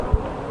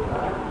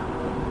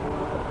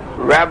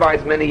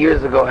rabbis many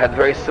years ago had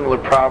very similar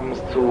problems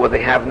to what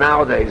they have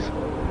nowadays.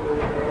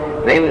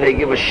 Namely, they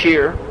give a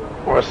shir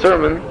or a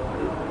sermon,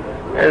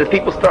 and the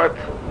people start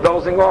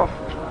dozing off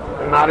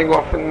and nodding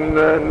off in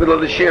the middle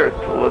of the shir. It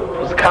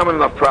was a common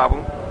enough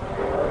problem.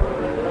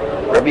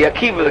 Rabbi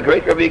Akiva, the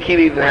great Rabbi Akiva,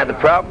 even had the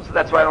problem, so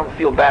that's why I don't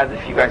feel bad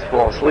if you guys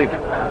fall asleep.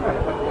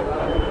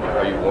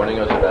 Are you warning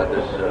us about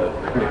this?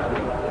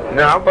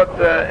 No, but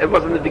it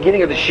was in the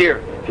beginning of the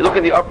shir. If you look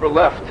in the upper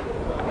left,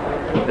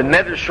 the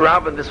Medrash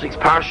Rabbah in this week's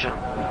Parsha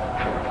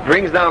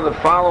brings down the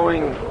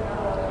following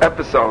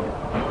episode.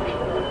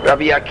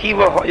 Rabbi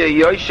Akiva hoya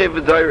yoshev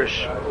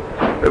v'doirish.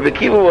 Rabbi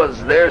Akiva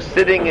was there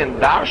sitting and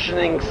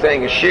darshaning,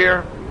 saying a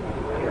shir.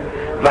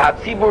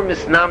 V'hatzibur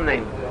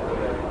misnamnein,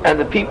 and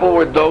the people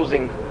were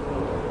dozing.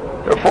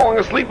 They were falling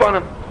asleep on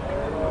him.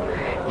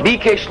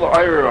 Bikesh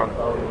la'ayron.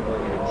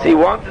 So he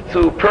wanted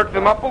to perk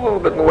them up a little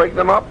bit and wake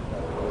them up.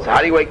 So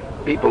how do you wake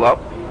people up?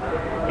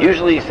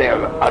 Usually you say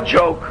a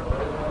joke,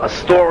 a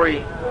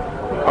story,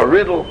 a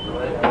riddle.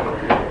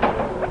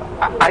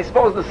 I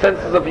suppose the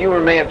senses of humor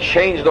may have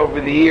changed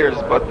over the years,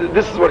 but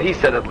this is what he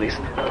said at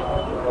least.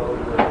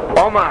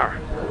 Omar,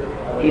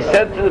 he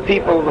said to the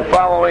people the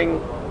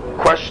following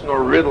question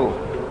or riddle,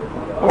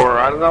 or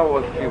I don't know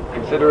if you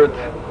consider it.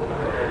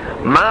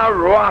 Ma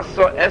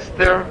ro'aso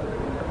Esther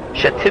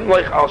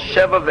shetimloich al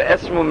sheva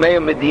ve'esmu meya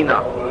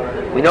medina.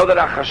 We know that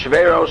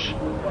Achashverosh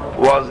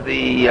was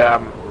the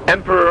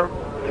emperor,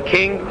 the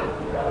king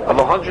of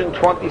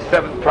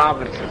 127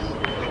 provinces.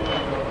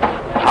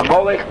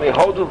 Hamolech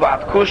mehodu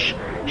v'atkush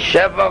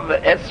sheva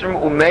ve'esrim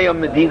umeya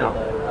medina.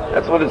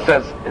 That's what it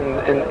says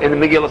in the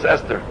Megillah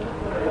Esther.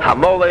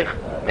 Hamolech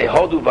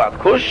mehodu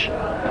v'atkush,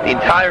 the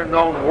entire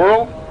known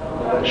world,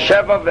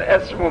 sheva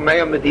ve'esrim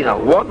umeya medina,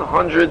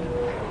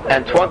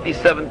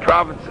 127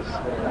 provinces.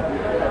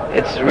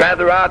 It's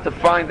rather odd to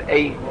find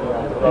a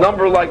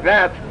number like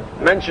that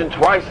mentioned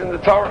twice in the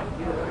Torah.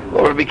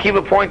 Well, Rabbi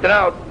Akiva pointed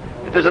out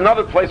that there's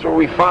another place where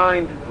we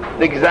find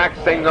the exact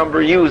same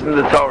number used in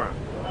the Torah.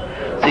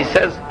 So he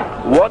says,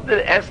 what did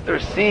Esther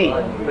see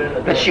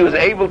that she was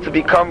able to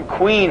become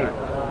queen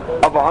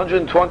of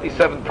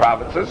 127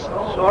 provinces?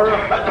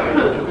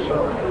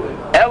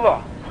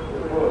 Ella,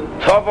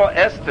 Tova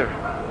Esther,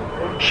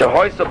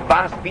 Shehoisa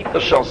Bas Bita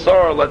Shal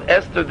Sarah, let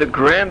Esther, the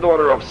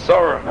granddaughter of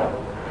Sarah,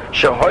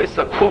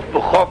 Shehoisa Kuf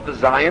B'chof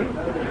Zion,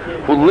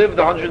 who lived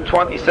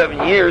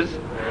 127 years,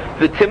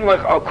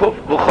 V'timlech Al Kuf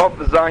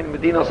B'chof Zion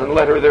Medinos, and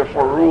let her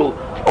therefore rule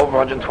over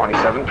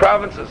 127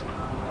 provinces.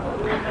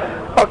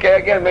 Okay,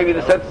 again, maybe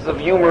the senses of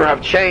humor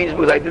have changed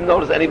because I didn't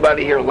notice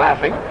anybody here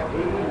laughing.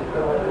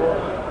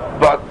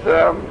 But,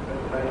 so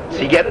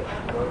you get it?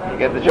 You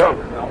get the joke?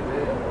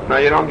 No,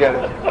 you don't get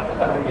it.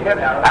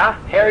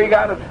 Harry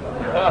got it.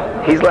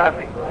 He's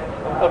laughing.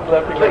 I'm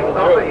laughing.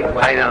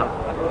 I know.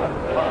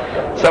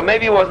 So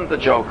maybe it wasn't a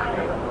joke.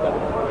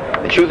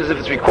 The truth is, if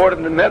it's recorded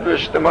in the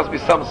Medrash, there must be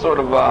some sort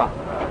of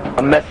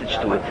a message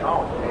to it.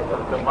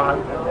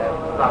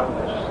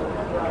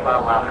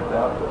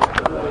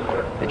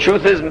 The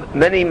truth is,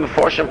 many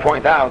Meforshim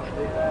point out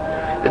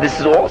that this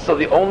is also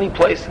the only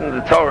place in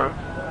the Torah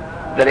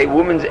that a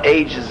woman's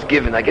age is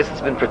given. I guess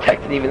it's been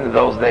protected even in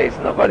those days.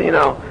 Nobody,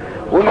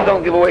 women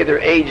don't give away their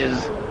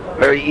ages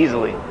very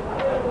easily.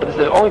 But it's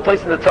the only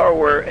place in the Torah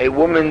where a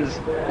woman's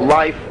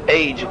life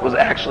age was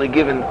actually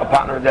given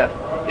upon her death.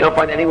 You don't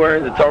find anywhere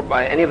in the Torah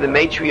by any of the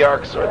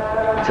matriarchs or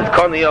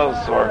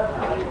tzidkonios or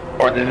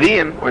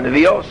Nevi'im, or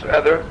Nevi'os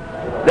rather,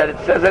 that it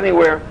says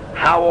anywhere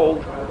how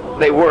old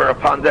they were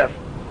upon death.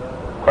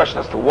 Question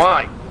as to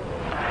why.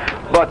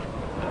 But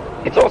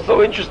it's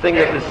also interesting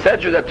that the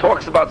Sedra that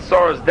talks about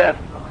Sarah's death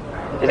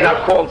is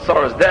not called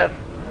Sarah's death,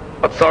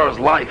 but Sarah's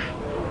life.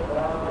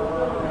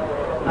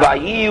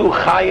 Vayiyu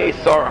Chaye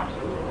Sarah.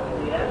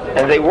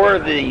 And they were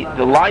the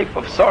life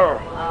of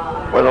Sarah,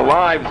 or the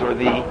lives, or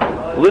the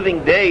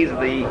living days,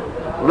 the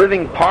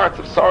living parts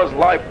of Sarah's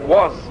life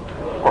was,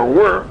 or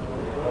were,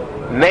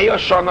 Meya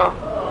Shana,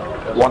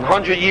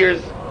 100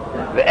 years,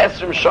 the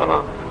Esrim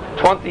Shana,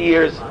 20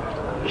 years,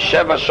 the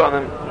Sheva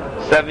Shanim,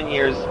 7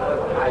 years,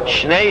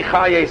 Shnei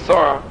Chaye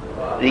Sarah,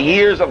 the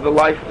years of the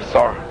life of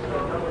Sarah.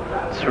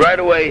 It's right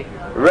away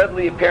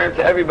readily apparent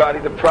to everybody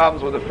the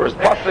problems with the first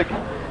pasuk,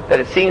 that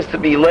it seems to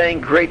be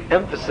laying great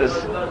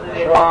emphasis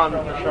on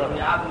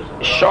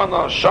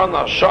Shana,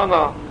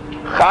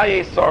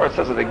 Chaye Sarah. It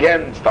says it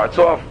again, it starts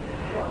off,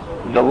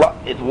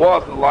 it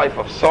was the life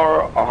of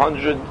Sarah,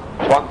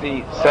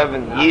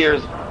 127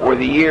 years, or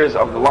the years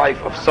of the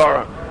life of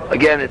Sarah.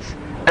 Again, it's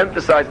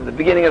emphasized at the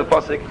beginning of the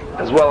pasuk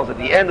as well as at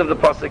the end of the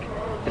pasuk.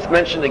 It's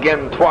mentioned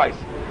again twice.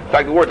 In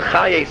fact, the word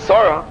Chaye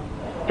Sarah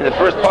in the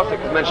first pasuk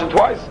is mentioned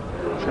twice.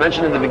 It's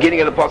mentioned in the beginning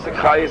of the pasuk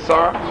Chaye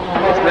Sarah.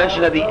 It's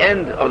mentioned at the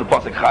end of the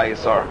pasuk Chaye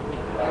Sarah.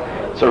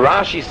 So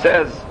Rashi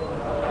says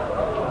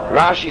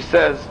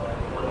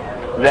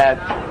that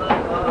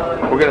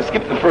we're going to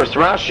skip the first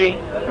Rashi.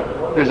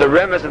 There's a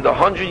remez in the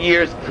 100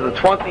 years to the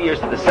 20 years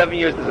to the 7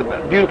 years. There's a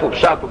beautiful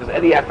pshat because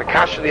Eddie asked the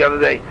kasha the other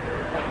day.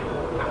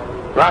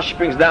 Rashi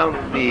brings down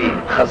the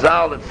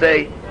Chazal that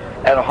say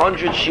at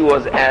 100 she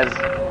was as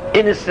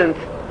innocent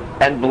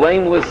and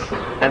blameless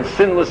and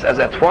sinless as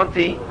at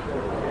 20,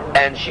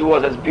 and she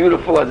was as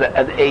beautiful as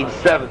at age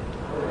 7.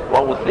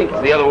 One would think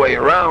it's the other way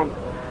around,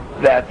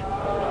 that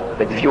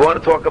if you want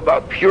to talk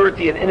about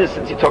purity and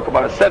innocence, you talk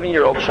about a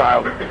 7-year-old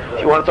child.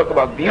 If you want to talk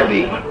about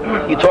beauty,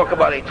 you talk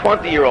about a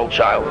 20-year-old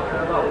child.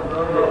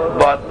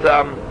 But,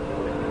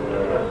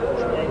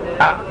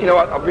 you know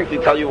what, I'll briefly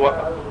tell you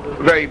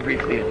very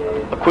briefly,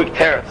 a quick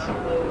teretz.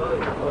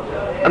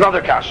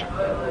 Another kasha.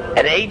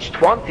 At age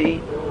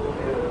 20,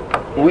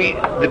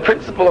 the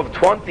principle of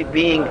 20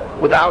 being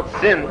without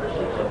sin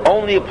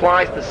only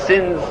applies to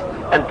sins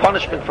and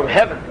punishment from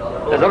heaven.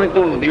 There's nothing to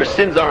do with your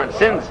sins aren't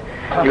sins.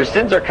 Your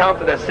sins are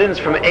counted as sins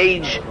from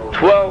age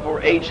 12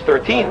 or age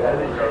 13.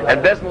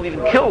 And Beis Din will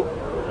even kill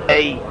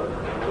a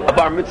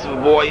bar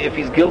mitzvah boy if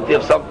he's guilty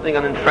of something,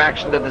 an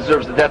infraction that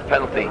deserves the death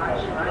penalty.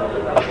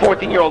 A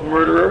 14-year-old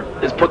murderer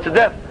is put to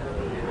death.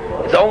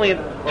 It's only in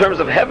terms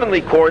of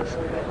heavenly courts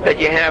that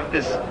you have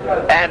this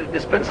added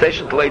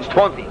dispensation till age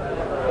 20.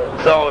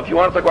 So if you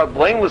want to talk about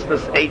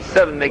blamelessness, age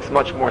 7 makes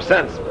much more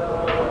sense.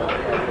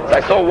 So I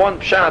saw one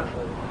pshat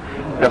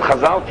that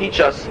Chazal teach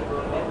us.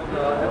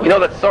 You know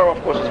that Sarah,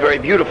 of course, was very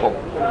beautiful.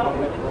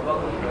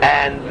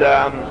 And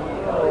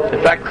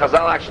in fact,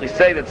 Chazal actually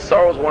say that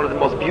Sarah was one of the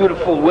most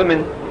beautiful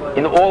women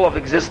in all of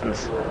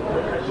existence.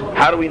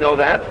 How do we know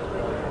that?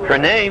 Her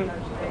name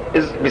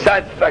is,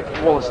 besides the fact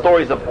of all the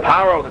stories of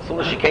Paro, that as soon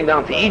as she came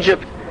down to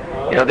Egypt,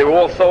 you know, they were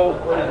all so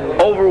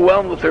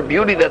overwhelmed with her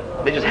beauty that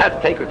they just had to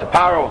take her to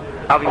Paro.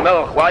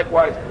 Avimelech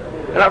likewise.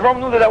 And Avram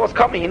knew that was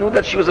coming. He knew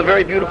that she was a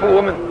very beautiful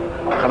woman.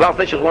 Chazal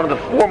said she was one of the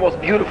 4 most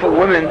beautiful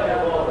women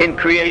in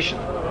creation.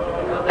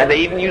 And they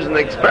even use an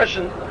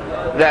expression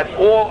that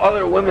all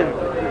other women,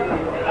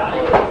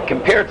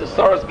 compared to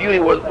Sarah's beauty,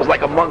 was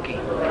like a monkey.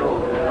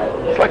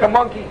 It's like a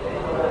monkey.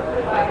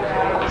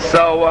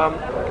 So,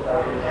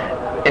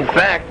 in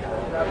fact,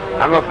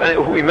 I don't know if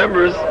anyone who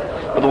remembers,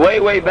 but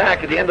way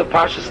back at the end of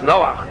Parshas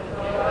Noach,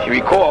 if you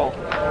recall,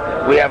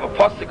 we have a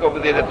pasuk over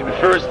there that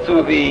refers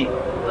to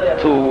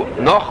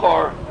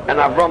Nochor and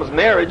Avram's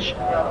marriage,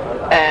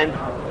 and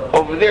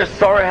over there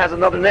Sarah has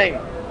another name,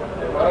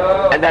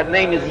 and that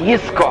name is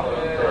Yiscah.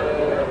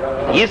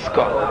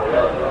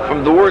 Yiscah,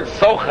 from the word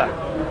Socha,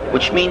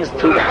 which means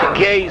to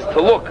gaze,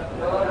 to look.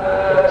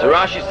 So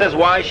Rashi says,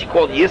 why is she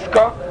called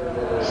Yiscah?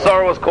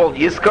 Sarah was called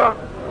Yiscah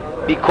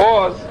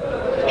because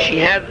she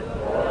had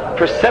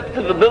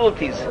perceptive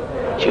abilities.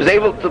 She was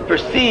able to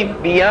perceive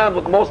beyond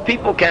what most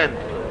people can.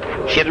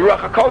 She had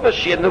Ruach HaKodesh,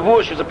 she had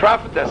Nevuah, she was a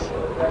prophetess.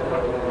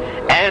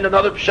 And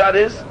another pshat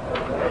is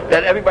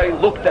that everybody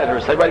looked at her,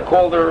 so everybody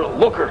called her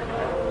looker.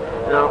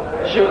 You know,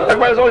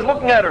 everybody was always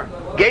looking at her,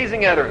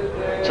 gazing at her.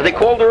 So they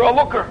called her a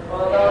looker.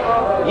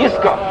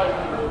 Yiscah,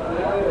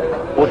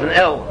 with an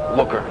L,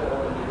 looker.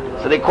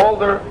 So they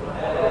called her,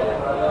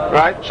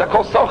 right?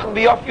 Shakol Sochem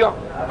B'Yofya.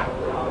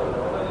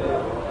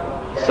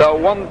 So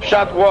one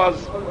pshat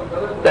was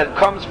that it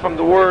comes from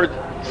the word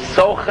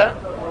Socha,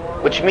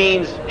 which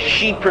means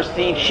she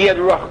perceived, she had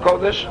Ruach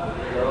HaKodesh.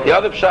 The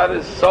other pshat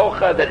is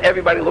Socha, that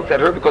everybody looked at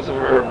her because of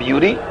her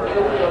beauty.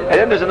 And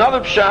then there's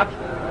another pshat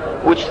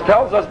which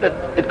tells us that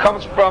it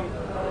comes from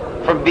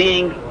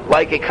being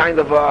like a kind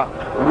of a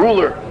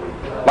ruler,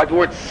 like the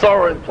word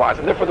Sarah implies.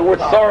 And therefore the word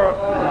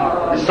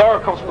Sarah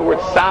comes from the word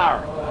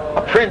Sar,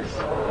 a prince.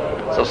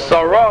 So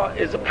Sarah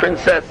is a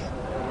princess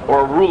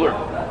or a ruler,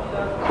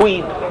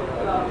 queen.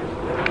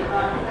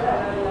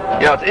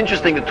 You know, it's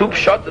interesting, the 2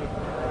 pshatim,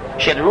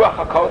 she had Ruach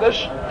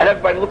HaKodesh, and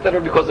everybody looked at her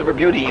because of her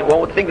beauty. One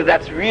would think that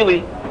that's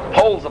really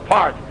poles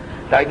apart.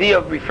 The idea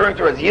of referring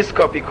to her as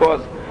Yiscah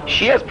because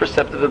she has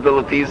perceptive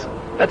abilities,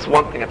 that's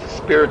one thing, that's a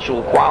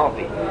spiritual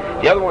quality.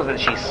 The other one is that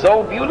she's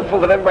so beautiful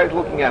that everybody's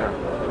looking at her.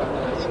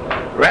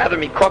 Rather,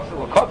 mikotza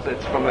l'kotza,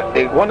 it's from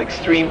one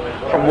extreme,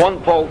 from one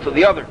pole to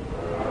the other.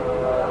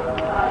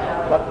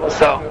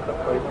 So,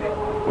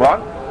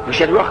 what? She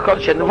had Ruach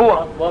HaKodesh, she had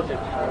Nevuah.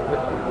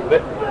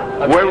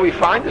 Where do we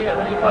find it?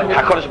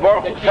 HaKadosh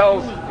Baruch Hu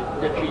tells,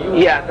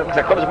 because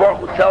HaKadosh Baruch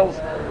Hu tells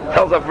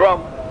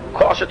Avram,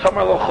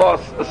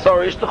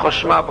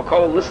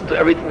 listen to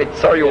everything that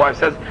Sarah, your wife,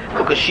 says,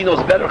 because she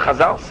knows better.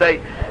 Chazal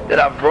say that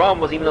Avram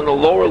was even on a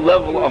lower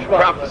level of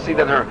prophecy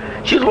than her.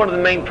 She was one of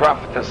the main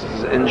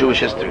prophetesses in Jewish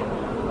history.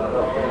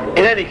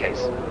 In any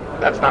case,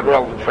 that's not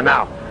relevant for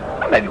now.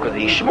 Maybe because of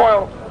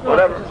Ishmael,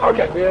 whatever.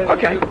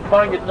 Okay. You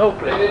find it no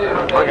place.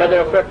 Matter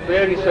of fact,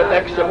 there is an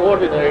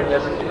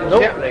extraordinariness. No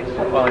place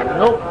to find.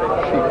 No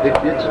place. She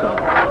picked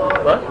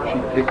Yitzchak. What? She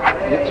picked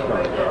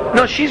Yitzchak.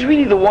 No, she's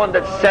really the one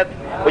that set.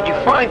 What you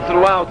find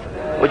throughout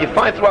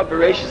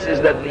Bereshis is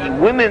that the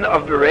women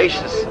of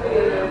Bereshis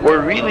were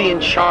really in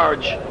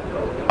charge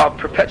of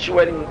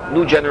perpetuating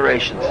new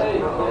generations.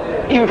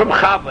 Even from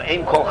Chava,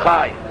 Ein Kol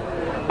Chai.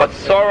 But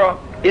Sarah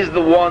is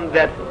the one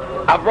that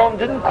Avram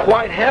didn't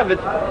quite have it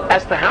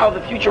as to how the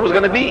future was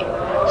going to be.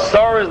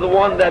 Sarah is the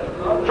one that,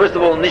 first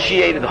of all,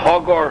 initiated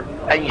Hagar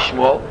and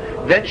Yishmael.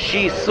 Then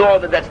she saw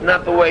that that's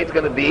not the way it's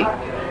going to be,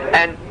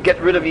 and get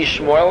rid of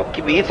Yishmael.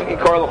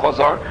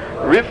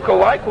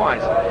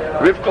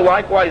 Rivka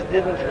likewise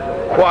didn't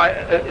quite.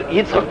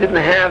 Yitzchak didn't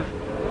have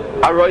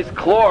Arois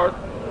Klor,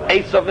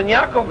 Esav and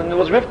Yaakov, and it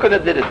was Rivka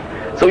that did it.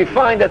 So we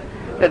find that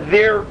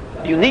their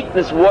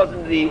uniqueness was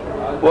in the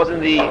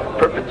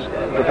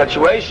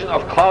perpetuation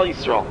of Klal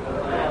Yisrael.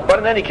 But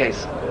in any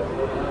case,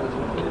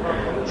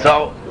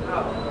 so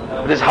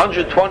there's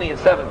 120 and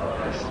 7.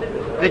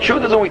 The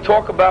truth is, when we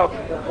talk about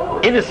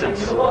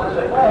innocence,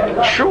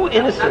 true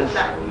innocence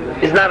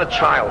is not a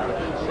child.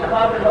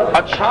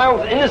 A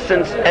child's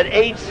innocence at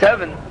age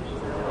 7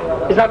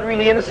 is not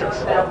really innocence,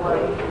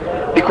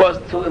 because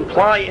to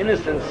imply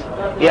innocence,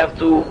 you have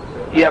to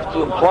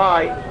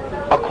imply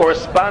a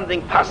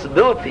corresponding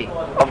possibility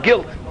of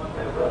guilt.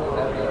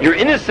 You're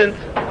innocent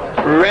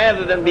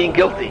rather than being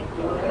guilty.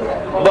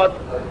 But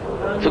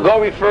to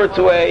go refer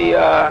to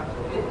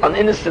an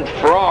innocent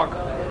frog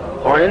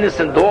or an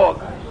innocent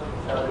dog,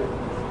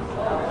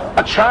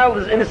 a child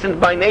is innocent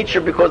by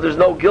nature because there's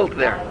no guilt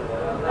there.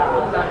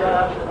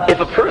 If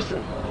a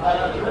person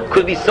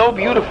could be so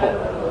beautiful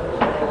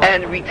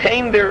and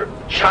retain their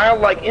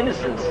childlike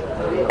innocence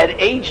at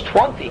age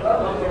 20,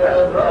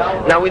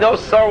 now we know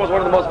Sarah was one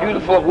of the most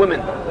beautiful of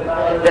women.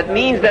 That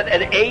means that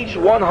at age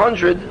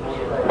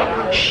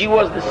 100, she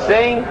was the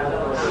same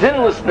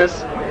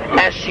sinlessness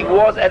as she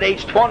was at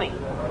age 20.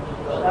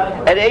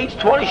 At age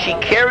 20, she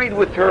carried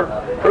with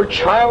her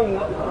child.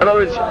 In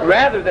other words,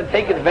 rather than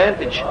take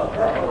advantage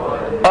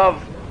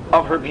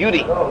of her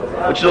beauty,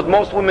 which is what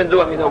most women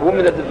do. I mean, a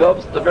woman that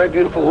develops a very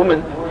beautiful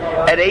woman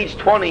at age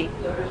 20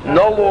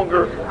 no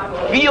longer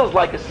feels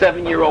like a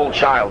 7-year-old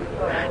child.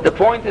 The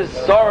point is,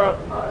 Sarah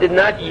did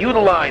not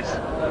utilize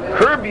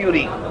her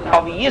beauty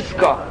of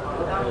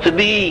Yiska to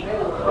be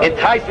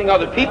enticing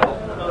other people.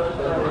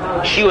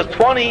 She was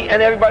 20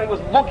 and everybody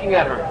was looking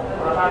at her,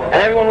 and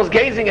everyone was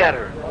gazing at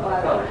her.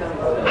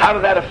 How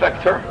did that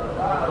affect her?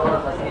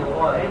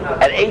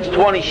 At age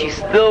 20, she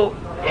still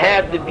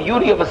had the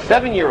beauty of a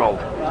 7-year-old.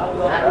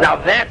 Now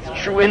that's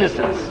true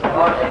innocence.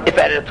 If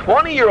at a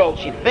 20-year-old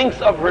she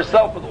thinks of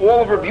herself with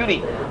all of her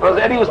beauty, well, as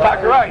Eddie was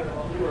talking right,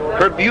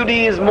 her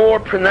beauty is more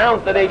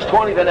pronounced at age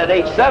 20 than at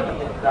age 7.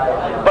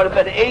 But if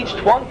at age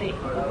 20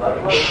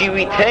 she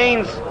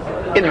retains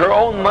in her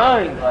own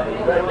mind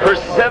her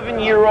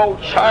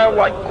 7-year-old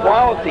childlike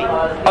quality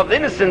of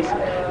innocence,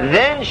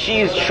 then she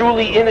is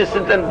truly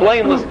innocent and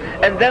blameless.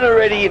 And then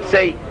already it's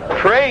a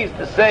praise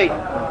to say,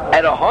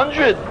 at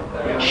 100,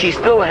 she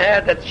still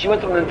had that. She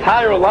went through an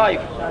entire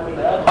life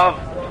of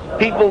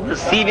people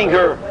deceiving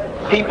her,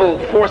 people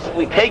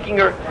forcibly taking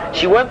her.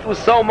 She went through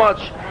so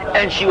much,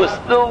 and she was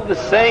still the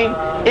same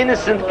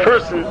innocent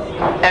person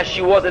as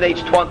she was at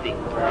age 20.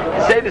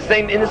 To say the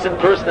same innocent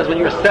person as when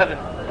you're 7.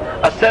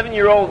 A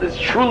 7-year-old is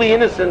truly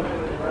innocent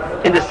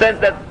in the sense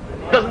that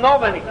doesn't know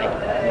of anything.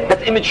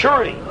 That's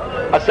immaturity.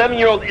 A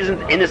 7-year-old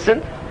isn't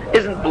innocent,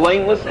 isn't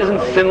blameless,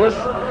 isn't sinless.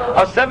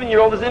 A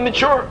 7-year-old is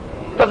immature,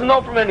 doesn't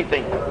know from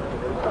anything.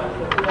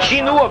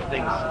 She knew of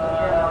things.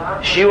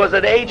 She was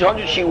at age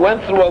 100, she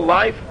went through a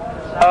life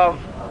of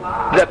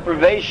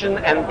deprivation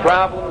and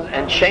problems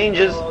and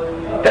changes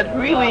that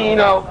really,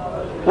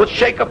 would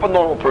shake up a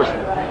normal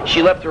person.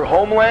 She left her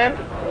homeland,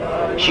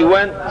 she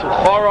went to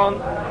Haran,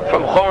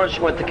 from Haran she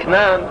went to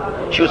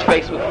Canaan, she was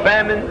faced with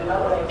famine,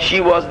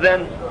 she was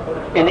then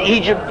in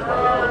Egypt,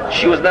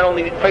 she was not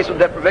only faced with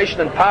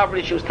deprivation and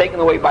poverty, she was taken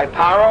away by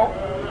Paro,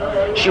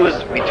 she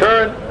was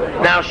returned,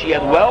 now she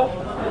had wealth,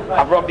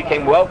 Avram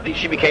became wealthy,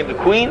 she became the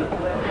queen,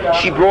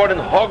 she brought in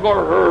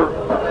Hagar,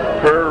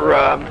 her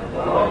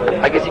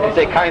I guess you could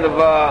say kind of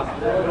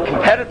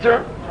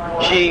competitor,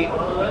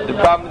 the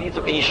problem with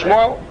Yitzchak and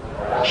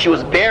Yishmael, she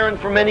was barren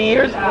for many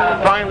years,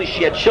 finally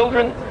she had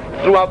children.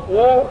 Throughout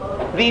all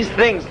these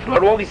things,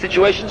 throughout all these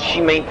situations,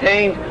 she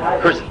maintained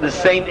the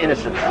same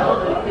innocence,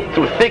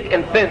 through thick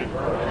and thin.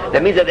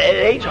 That means that at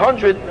age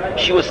 100,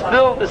 she was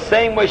still the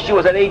same way she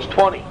was at age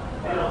 20.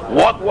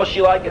 What was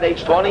she like at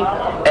age 20?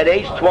 At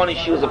age 20,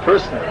 she was a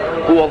person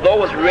who, although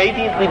was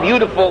radiantly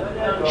beautiful,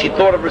 she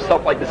thought of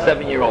herself like the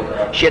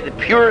 7-year-old. She had the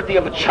purity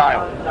of a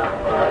child.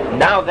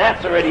 Now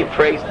that's already a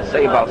praise to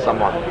say about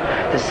someone.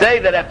 To say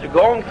that after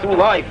going through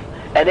life,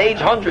 at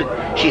age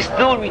 100, she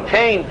still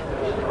retained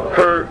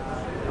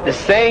the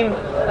same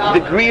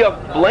degree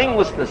of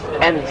blamelessness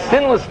and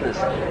sinlessness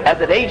as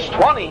at age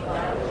 20.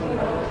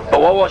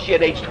 But what was she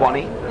at age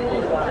 20?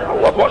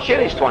 What was she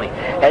at age 20?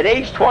 At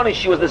age 20,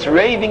 she was this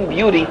raving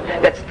beauty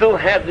that still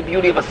had the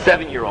beauty of a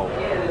 7-year-old.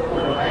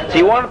 So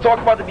you want to talk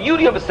about the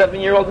beauty of a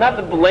 7-year-old, not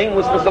the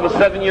blamelessness of a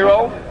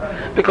 7-year-old,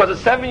 because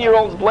a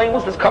 7-year-old's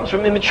blamelessness comes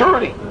from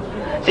immaturity.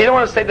 So you don't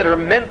want to say that her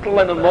mental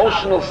and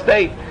emotional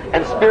state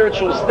and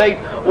spiritual state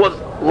was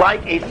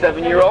like a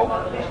 7-year-old.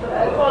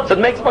 So it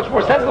makes much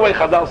more sense the way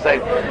Chazal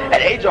say.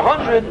 At age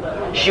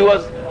 100, she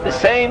was the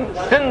same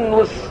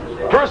sinless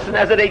person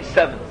as at age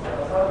 7.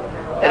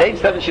 At age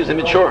 7, she was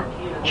immature.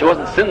 She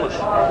wasn't sinless.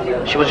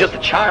 She was just a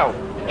child.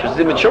 She was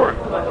immature.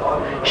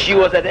 She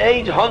was at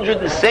age 100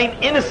 the same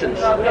innocence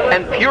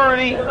and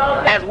purity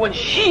as when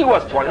she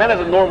was 20. Not as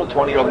a normal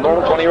 20-year-old. A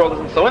normal 20-year-old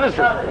isn't so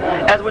innocent.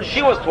 As when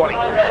she was 20.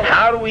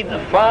 How do we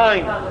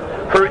define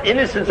her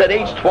innocence at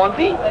age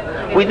 20?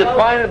 We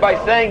define it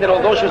by saying that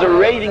although she was a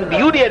raving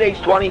beauty at age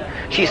 20,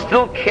 she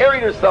still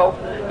carried herself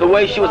the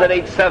way she was at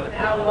age 7.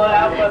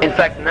 In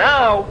fact,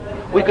 now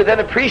we could then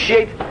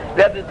appreciate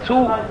that the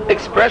two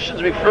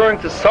expressions referring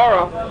to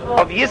Sarah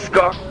of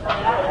Yiscah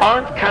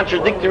aren't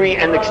contradictory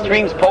and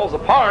extremes poles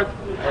apart,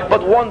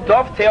 but one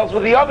dovetails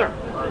with the other,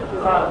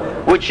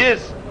 which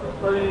is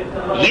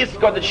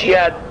Yiscah that she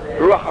had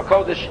Ruach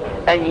HaKodesh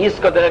and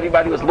Yiscah that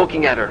everybody was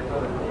looking at her.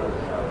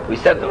 We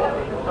said them.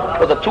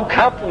 Those are two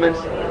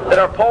complements that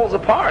are poles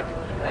apart.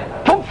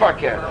 Punkt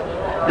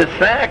verkehrt. The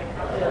fact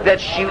that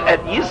she at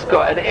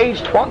Yiscah at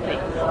age 20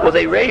 was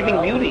a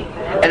raving beauty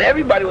and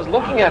everybody was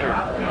looking at her,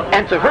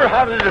 and to her,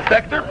 how did it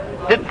affect her?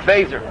 Didn't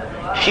phase her.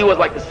 She was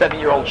like the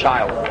 7-year-old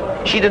child.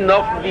 She didn't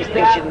know from these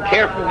things, she didn't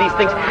care from these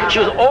things. She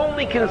was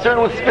only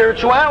concerned with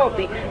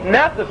spirituality,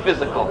 not the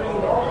physical.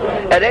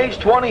 At age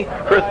 20,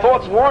 her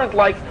thoughts weren't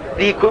like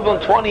the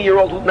equivalent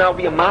 20-year-old who'd now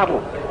be a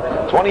model.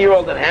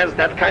 20-year-old that has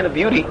that kind of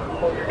beauty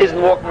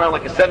isn't walking around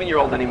like a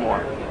 7-year-old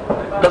anymore.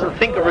 Doesn't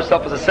think of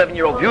herself as a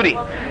 7-year-old beauty.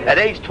 At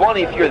age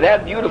 20, if you're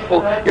that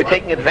beautiful, you're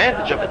taking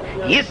advantage of it.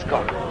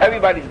 Yiscah,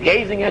 everybody's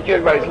gazing at you,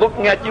 everybody's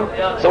looking at you.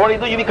 So what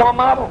do? You become a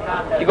model.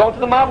 You go into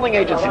the modeling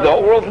agency, the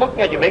whole world's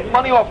looking at you, make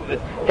money off of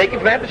it, take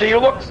advantage of your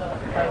looks.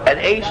 At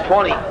age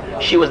 20,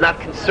 she was not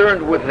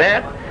concerned with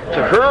that.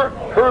 To her,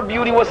 her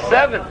beauty was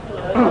 7.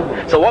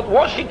 So what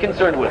was she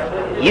concerned with?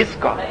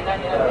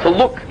 Yiscah. To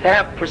look, to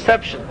have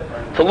perception,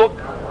 to look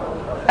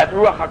at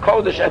Ruach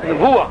HaKodesh, at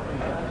Nevuah.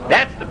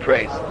 That's the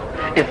praise.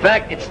 In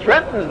fact, it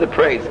strengthens the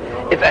praise.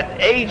 If at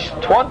age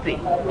 20,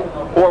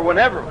 or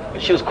whenever,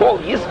 she was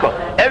called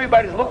Yiscah,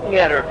 everybody's looking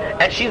at her,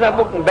 and she's not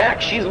looking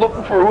back, she's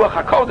looking for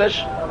Ruach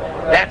HaKodesh,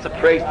 that's a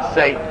praise to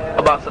say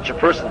about such a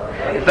person.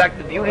 In fact,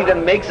 the beauty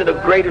then makes it a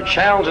greater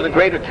challenge and a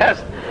greater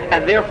test,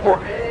 and therefore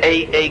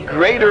a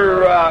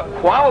greater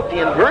quality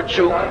and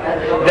virtue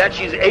that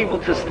she's able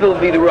to still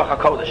be the Ruach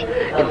HaKodesh.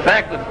 In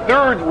fact, the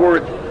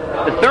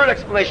third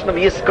explanation of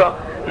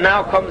Yiscah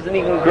now comes in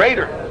even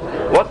greater.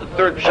 What's the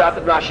third pshat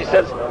that Rashi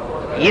says?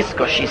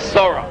 Yiscah, she's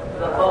Sarah.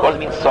 What does it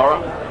mean,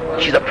 Sarah?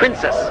 She's a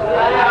princess.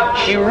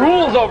 She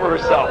rules over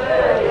herself.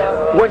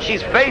 When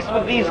she's faced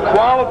with these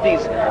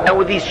qualities and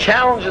with these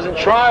challenges and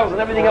trials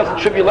and everything else and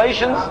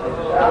tribulations,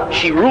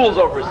 she rules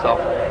over herself.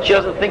 She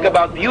doesn't think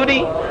about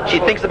beauty, she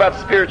thinks about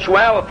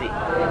spirituality.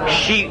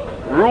 She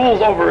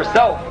rules over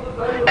herself.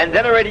 And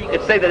then already you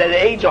could say that at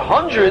age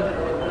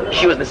 100,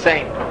 she was the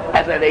same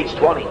as at age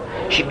 20.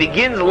 She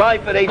begins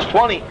life at age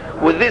 20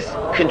 with this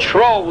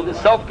control, with this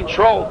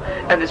self-control,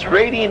 and this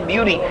radiant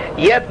beauty,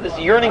 yet this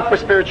yearning for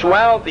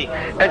spirituality.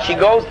 And she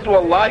goes through a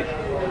life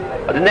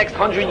of the next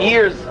 100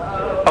 years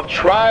of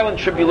trial and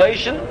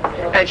tribulation,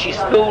 and she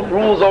still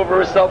rules over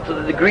herself to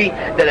the degree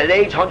that at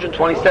age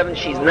 127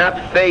 she's not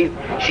fazed,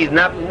 she's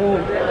not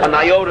moved an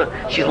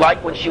iota. She's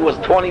like when she was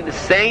 20, the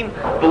same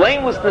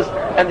blamelessness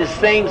and the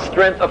same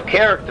strength of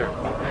character.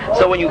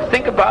 So when you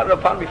think about it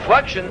upon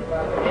reflection,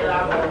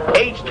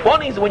 age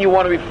 20 is when you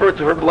want to refer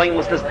to her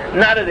blamelessness,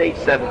 not at age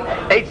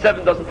 7. Age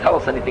 7 doesn't tell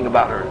us anything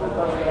about her.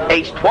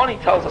 Age 20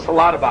 tells us a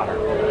lot about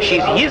her.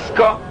 She's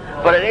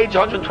Yiscah, but at age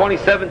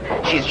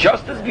 127, she's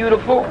just as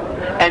beautiful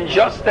and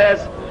just as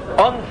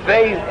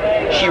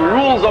unfazed. She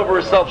rules over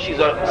herself. She's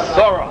a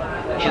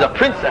Sarah. She's a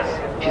princess.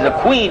 She's a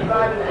queen.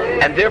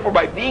 And therefore,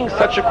 by being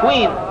such a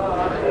queen,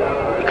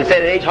 you could say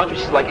that at age 100,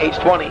 she's like age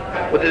 20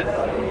 with a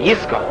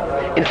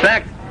Yiscah. In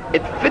fact,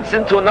 it fits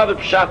into another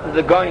pshat in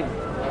the Goin.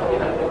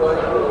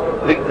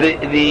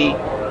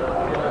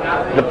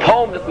 The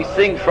poem that we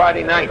sing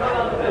Friday night,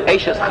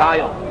 Eishes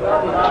Chayil.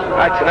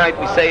 Right, tonight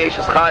we say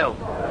Eishes Chayil.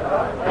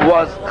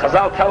 Was,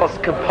 Chazal tell us,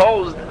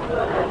 composed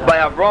by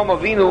Avraham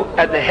Avinu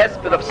at the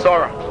hesped of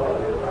Sarah.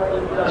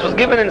 This was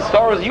given in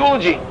Sarah's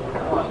eulogy.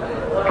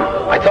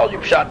 I told you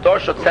pshat,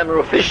 Dorshot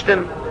Tzemru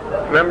Fishtim.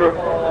 Remember?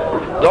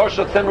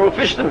 Dorshot Tzemru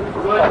Fishtim.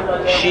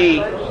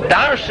 She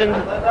darshaned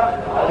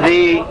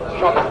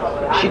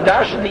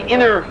the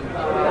inner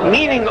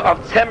meaning of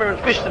Tzemer and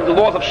Fishtim, the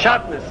laws of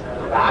shatnez,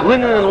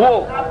 linen and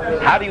wool.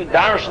 How do you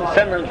darshan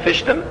Tzemer and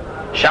Fishtim?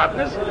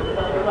 Shatnez.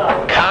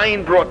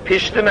 Cain brought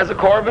Pishtim as a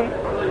korban,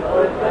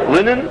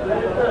 linen.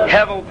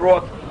 Hevel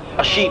brought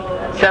a sheep,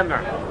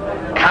 Tzemer.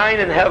 Cain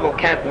and Hevel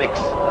can't mix.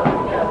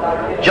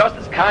 Just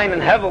as Cain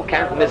and Hevel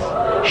can't mix,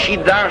 she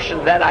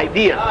darshaned that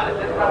idea.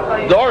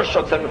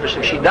 Dorshot Tzemer and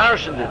Fishtim, she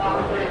darshaned it.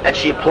 And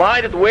she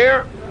applied it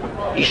where?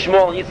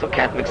 Yishmael and Yitzchak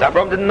can't mix.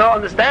 Avram didn't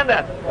understand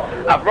that.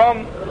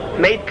 Avram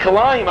made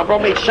Kalayim,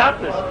 Avram made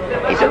Shatnez.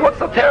 He said, what's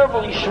so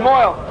terrible,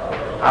 Yishmael?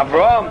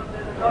 Avram,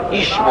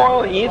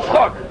 Yishmael and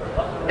Yitzchak.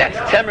 That's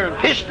Tzemer and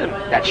Pishtim.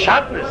 That's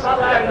Shatnez.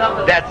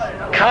 That's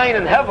Cain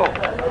and Hevel.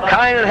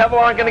 Cain and Hevel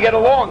aren't going to get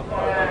along.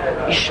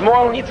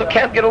 Yishmael and Yitzchak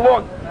can't get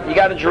along. You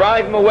got to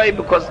drive him away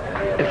because,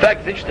 in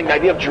fact, it's interesting, the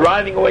idea of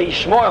driving away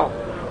Yishmael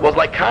was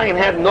like Cain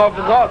had Nov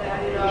and Nod.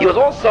 He was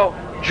also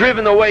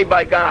driven away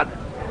by God.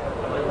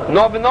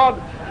 Nov and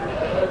Nod,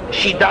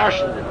 she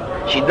darshaned it.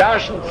 She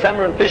darshaned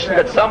Tzemer and Pishtim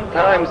that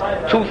sometimes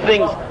two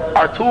things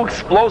are too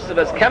explosive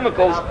as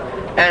chemicals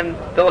and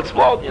they'll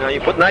explode. You know, you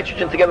put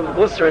nitrogen together with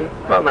glycerin,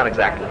 well, not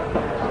exactly,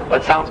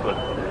 but it sounds good.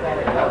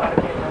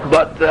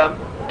 But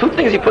two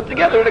things you put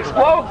together, it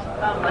explodes.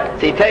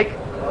 So you take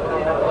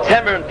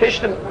Temer and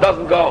Tishtim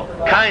doesn't go.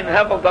 Kain and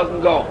Hevel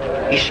doesn't go.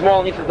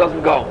 Ishmael and Yitzchak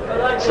doesn't go.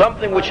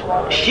 Something which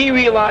she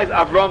realized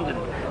Avram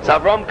didn't. So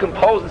Avram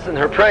composes in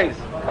her praise.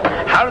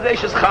 How does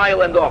Eishes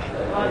Chayil end off?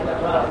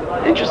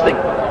 Interesting.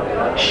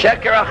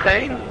 Sheker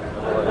Achein,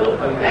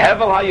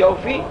 Hevel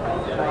Hayofi,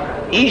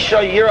 Isha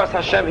Yiras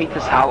Hashem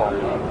Hitishalo.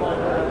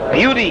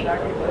 Beauty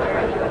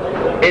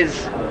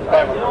is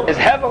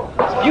Hevel,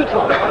 it's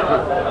futile.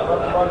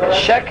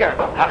 Sheker,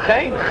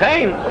 Hachein,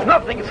 Chein, it's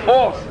nothing, it's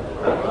false.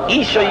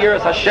 Isha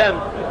Yiras Hashem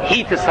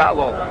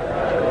Hitishalo.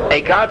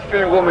 A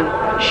God-fearing woman,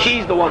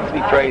 she's the one to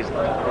be praised.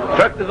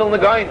 Effective Vilna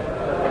Gaon.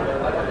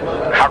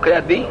 How could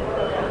that be?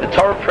 The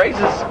Torah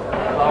praises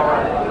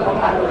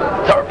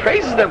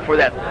them for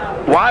that.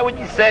 Why would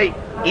you say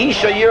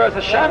Isha Yiras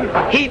Hashem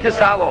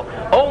Hitishalo?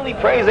 Only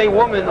praise a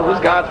woman who's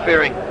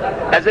God-fearing,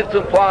 as if to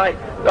imply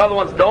the other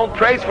ones don't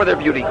praise for their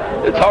beauty.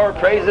 The Torah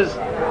praises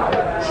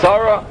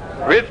Sarah,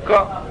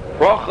 Rivka,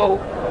 Rachel,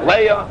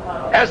 Leah,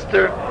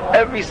 Esther.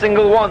 Every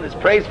single one is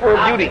praised for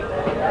her beauty.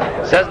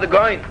 Says the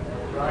Gaon.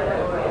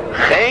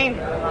 Chein,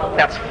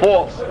 that's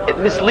false. It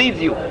misleads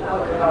you.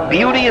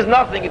 Beauty is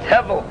nothing. It's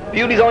hevel.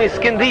 Beauty is only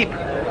skin deep.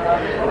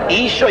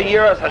 Isha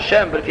Yiras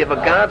Hashem. But if you have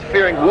a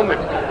God-fearing woman,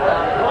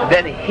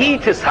 then he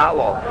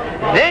tishalo.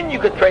 Then you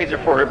could praise her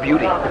for her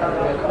beauty.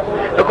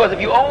 Because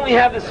if you only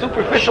have the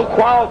superficial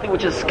quality,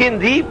 which is skin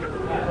deep,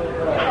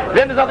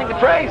 then there's nothing to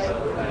praise.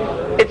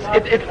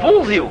 It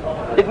fools you.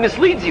 It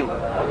misleads you.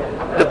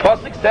 The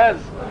pasuk says,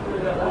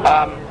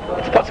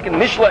 it's a pasuk in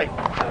Mishlei,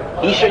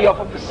 Isha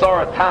Yofa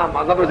Pesara Tam. In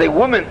other words, a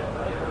woman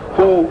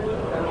who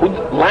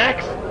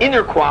lacks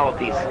inner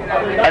qualities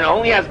and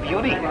only has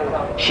beauty,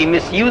 she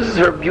misuses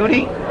her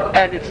beauty,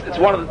 and it's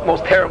one of the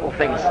most terrible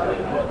things.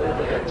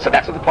 So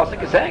that's what the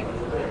pasuk is saying.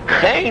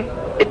 Chein,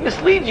 it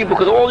misleads you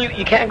because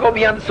you can't go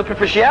beyond the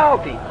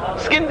superficiality,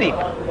 skin deep.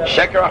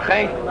 Sheker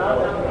Achein,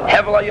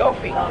 Hevel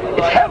Ayofi.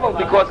 It's Hevel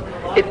because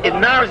it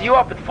narrows you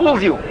up, it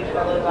fools you.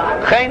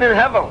 Chein and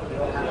Hevel.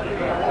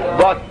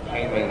 But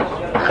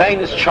Chein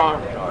is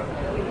charm.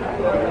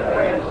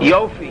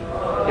 Yofi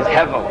is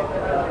Hevel.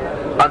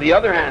 On the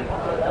other hand,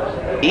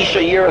 Isha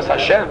Yiras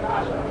Hashem,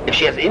 if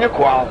she has inner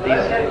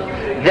qualities,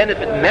 then if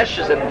it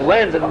meshes and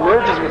blends and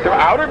merges with her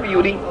outer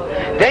beauty,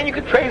 then you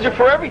could praise her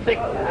for everything.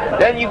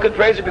 Then you could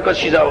praise her because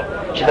she's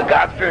a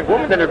God-fearing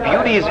woman, then her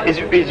beauty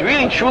is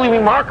really truly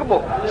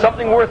remarkable,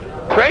 something worth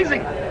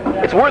praising.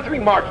 It's worth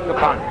remarking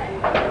upon.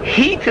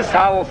 He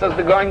tishalo, says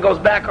the Gaon, goes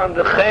back on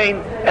the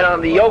Chein and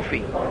on the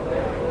Yofi.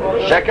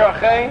 Sheker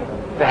Chein,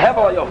 the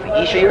Hevel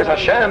Yofi. Isha Yiras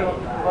Hashem,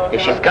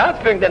 if she's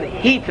God-fearing, then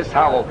he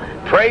tishalo.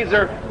 Praise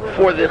her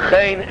for the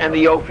Chein and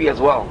the Yofi as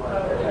well.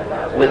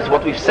 With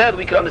what we've said,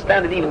 we can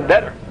understand it even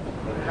better.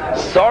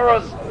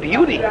 Sarah's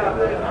beauty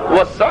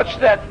was such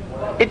that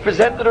it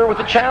presented her with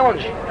a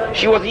challenge.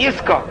 She was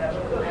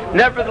Yiska.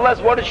 Nevertheless,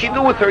 what did she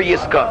do with her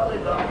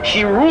Yiska?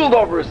 She ruled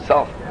over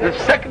herself. The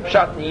second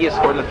pshat in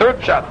Yiska, or the third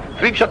pshat,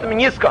 3 pshatim in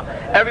Yiska.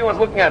 Everyone's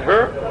looking at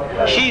her.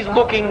 She's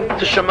looking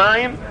to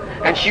Shemayim,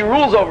 and she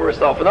rules over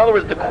herself. In other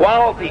words, the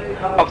quality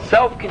of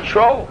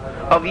self-control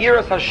of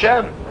Yiras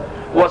Hashem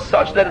was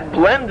such that it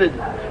blended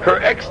her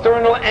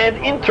external and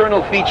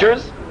internal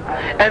features,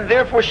 and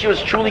therefore she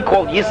was truly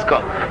called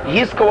Yiska.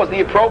 Yiska was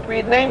the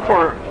appropriate name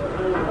for her.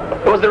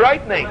 It was the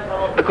right name,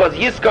 because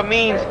Yiska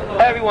means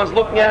everyone's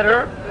looking at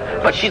her,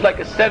 but she's like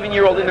a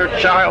 7-year-old inner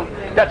child.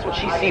 That's what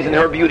she sees in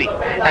her beauty.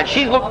 And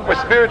she's looking for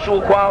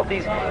spiritual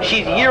qualities.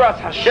 She's Yiras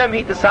Hashem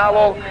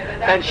Hitasalo,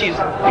 and she's,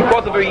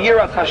 because of her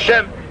Yiras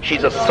Hashem,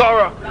 she's a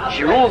Sarah.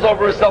 She rules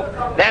over herself.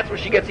 That's where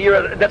she gets the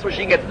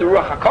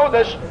Ruach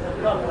HaKodesh.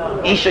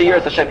 Isha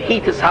Yiras Hashem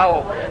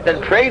Hitasalo.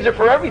 Then praise her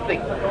for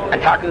everything.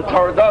 And Taka the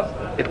Torah does.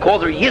 It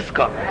calls her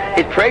Yiska.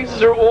 It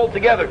praises her all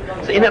together.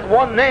 So in that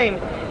one name,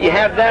 you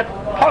have that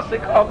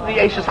pasuk of the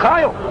Eishes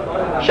Chayil.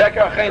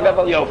 Sheker Achein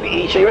Hevel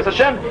Yofi. Isha Yiras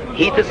Hashem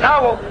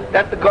Hitishalo.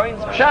 That's the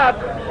Gaon's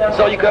pshat.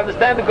 So you can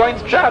understand the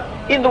Gaon's pshat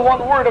in the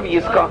one word of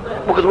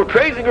Yiska, because we're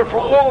praising her for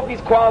all of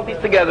these qualities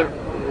together.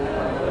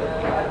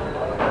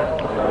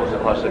 What was the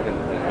pasuk in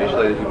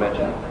Mishlei that you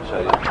mentioned?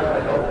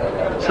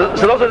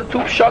 So those are the 2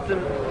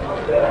 pshatim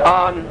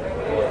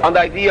on the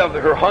idea of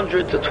her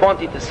 100 to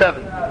 20 to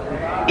 7.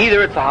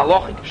 Either it's a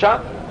halachic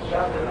pshat,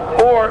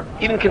 or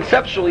even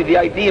conceptually the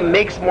idea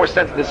makes more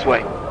sense this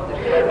way.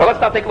 But let's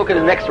now take a look at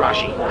the next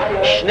Rashi.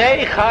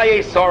 Shnei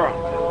Chaye Sarah.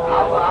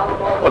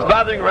 What's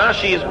bothering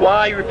Rashi is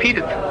why he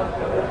repeated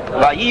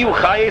Vayiyu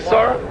Chaye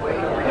Sarah.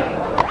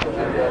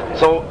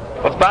 So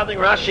what's bothering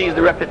Rashi is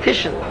the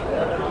repetition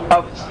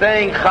of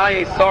saying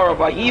Chaye Sarah,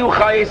 Vayiyu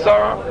Chaye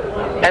Sarah,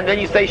 and then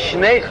you say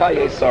Shnei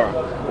Chaye Sarah.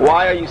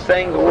 Why are you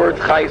saying the word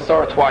Chaye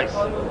Sarah twice?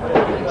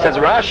 Says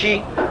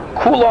Rashi,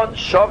 Kulon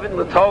Shavin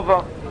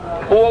Latova,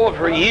 all of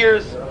her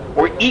years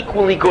were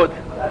equally good.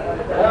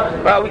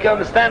 Well, we can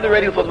understand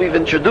already with what we've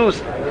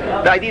introduced,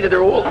 the idea that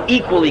they're all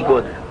equally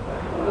good.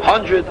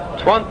 100,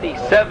 20,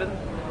 7.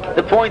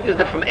 The point is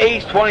that from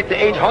age 20 to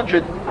age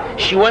 100,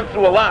 she went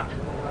through a lot.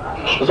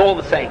 It was all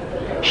the same.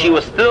 She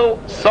was still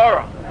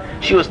Sarah.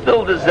 She was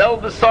still the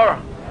Zelda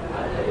Sarah.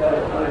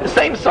 The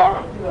same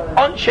Sarah.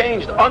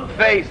 Unchanged,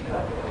 unfazed.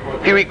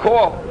 If you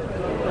recall,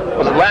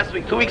 Was it last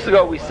week, 2 weeks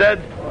ago, we said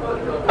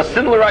a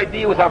similar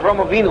idea with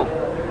Avram Avinu.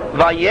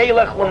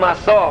 Vayelech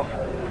l'masav.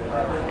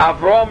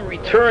 Avram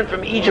returned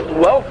from Egypt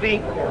wealthy,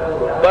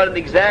 but in the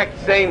exact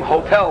same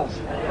hotels.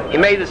 He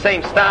made the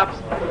same stops.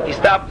 He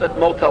stopped at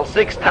Motel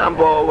 6,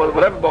 Tambo,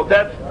 whatever,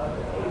 Boded.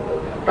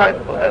 Right?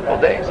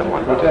 Boded,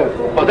 someone.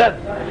 Boded.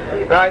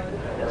 Right?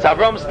 So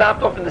Avram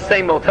stopped off in the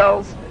same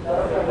motels.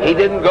 He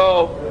didn't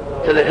go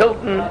to the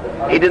Hilton.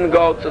 He didn't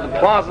go to the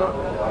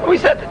Plaza. We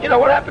said that,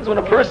 what happens when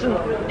a person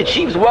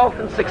achieves wealth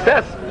and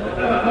success?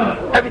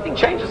 Everything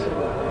changes.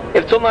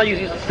 If till now you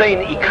used to stay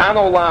in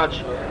Econo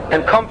Lodge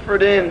and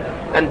Comfort Inn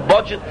and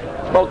Budget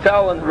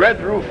Motel and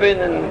Red Roof Inn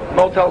and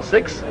Motel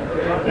 6,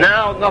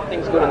 now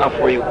nothing's good enough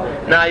for you.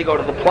 Now you go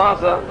to the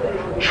Plaza,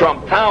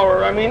 Trump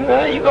Tower.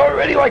 You go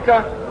already like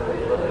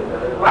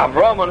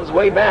Avram on his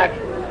way back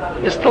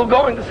is still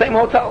going to the same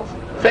hotels.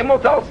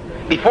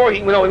 Before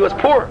he was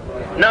poor.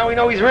 Now we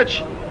know he's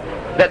rich.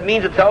 That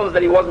means it tells us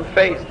that he wasn't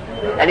phased.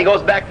 And he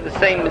goes back to the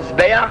same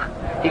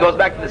Mizbeach. He goes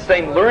back to the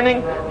same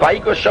learning.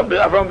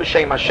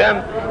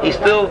 He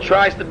still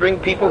tries to bring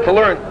people to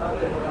learn.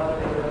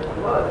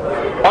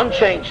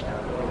 Unchanged.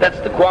 That's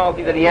the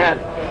quality that he had.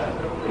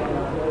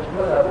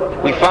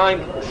 We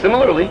find,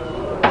 similarly,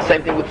 the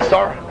same thing with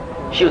Sarah.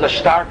 She was a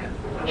stark.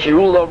 She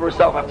ruled over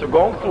herself after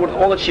going through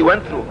all that she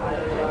went through.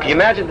 Can you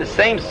imagine the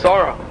same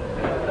Sarah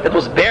that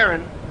was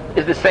barren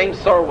is the same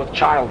Sarah with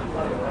child?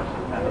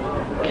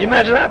 Can you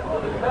imagine that?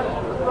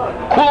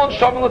 Kulon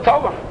Shavim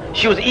L'Tova.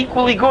 She was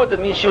equally good.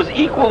 That means she was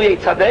equally a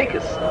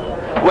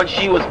tzaddikus when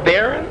she was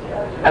barren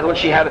as when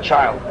she had a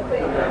child.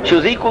 She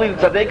was equally the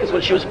tzaddikus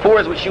when she was poor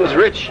as when she was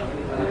rich.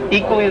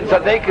 Equally the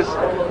tzaddikus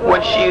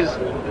when she's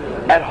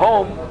at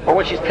home or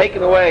when she's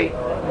taken away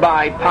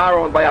by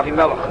Paro and by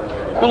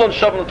Avimelech. Kulon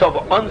Shavim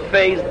L'Tova,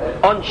 unfazed,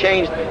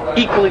 unchanged,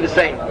 equally the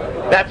same.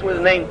 That's where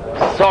the name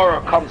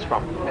Sarah comes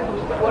from.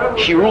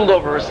 She ruled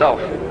over herself.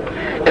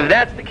 If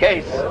that's the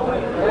case,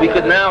 we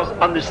could now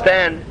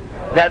understand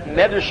that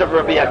medrash of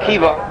Rabbi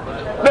Akiva.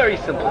 Very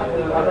simple.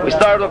 We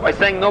started off by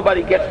saying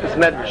nobody gets this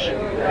medrash,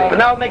 but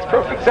now it makes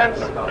perfect sense.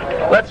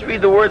 Let's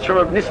read the words from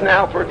Rabbi Nissen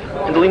Alpert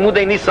in the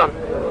Limudei Nisan,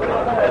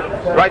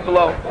 right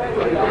below.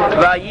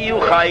 Vayiyu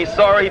Chai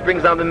Sarah. He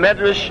brings down the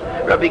medrash.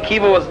 Rabbi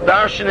Akiva was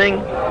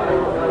darshaning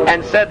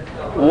and said,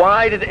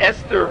 why did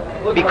Esther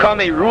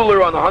become a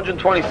ruler on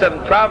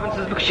 127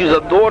 provinces? Because she was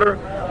a daughter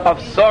of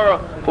Sarah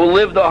who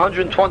lived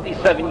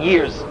 127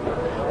 years.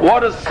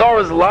 What does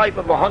Sarah's life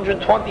of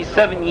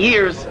 127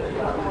 years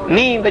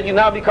mean that you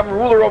now become a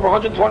ruler over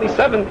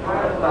 127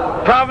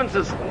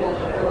 provinces?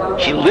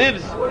 She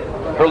lives,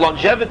 her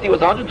longevity was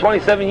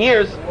 127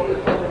 years.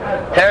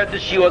 Teretz,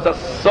 she was a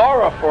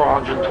Sarah for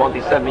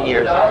 127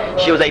 years.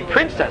 She was a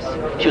princess.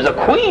 She was a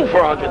queen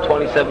for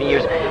 127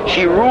 years.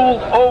 She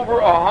ruled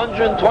over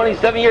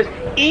 127 years.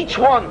 Each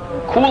one,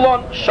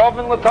 Kulon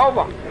Shavim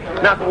L'Tova.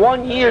 Not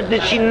 1 year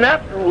did she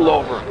not rule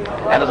over.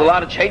 And there's a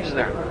lot of changes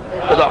there.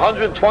 Because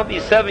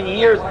 127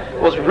 years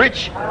was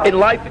rich in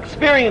life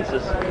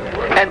experiences.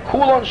 And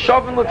Kulon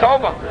Shavim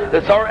L'Tova,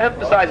 the Torah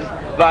emphasizes,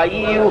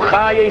 Vayiyu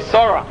Chaye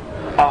Sarah,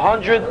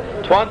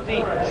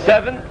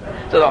 127.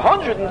 So the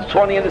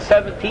 120 and the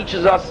 7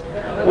 teaches us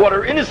what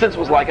her innocence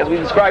was like, as we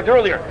described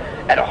earlier.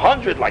 At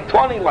 100, like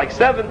 20, like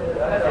 7.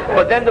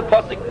 But then the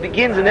pasuk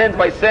begins and ends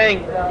by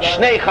saying,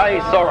 Shnei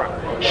Chaye Sarah.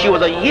 She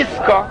was a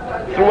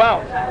Yiska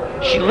throughout.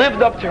 She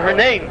lived up to her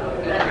name.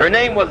 Her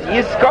name was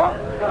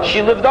Yiska.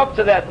 She lived up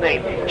to that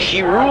name.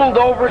 She ruled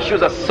over, she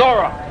was a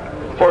Sarah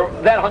for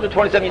that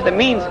 127 years. That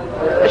means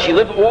that she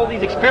lived all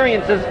these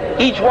experiences,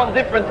 each one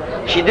different.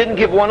 She didn't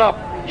give one up.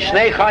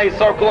 Shnei Chaye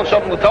Sarah Kulon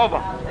Shavim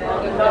L'Tova.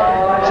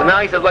 So now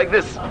he says like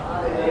this.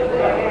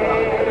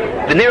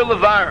 V'nir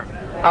levar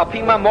al pi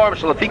ma'morim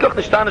shalafikach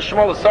nishtana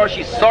shmo l'sar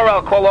she's Sarah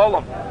al kol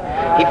olam.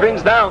 He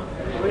brings down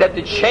that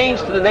the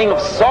change to the name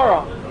of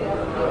Sarah,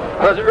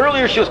 because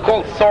earlier she was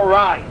called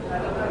Sarai.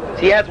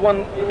 So he adds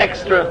one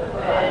extra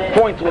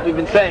point to what we've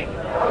been saying.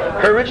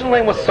 Her original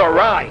name was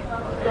Sarai.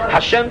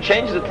 Hashem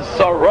changes it to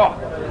Sarah.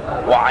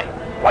 Why?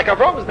 Like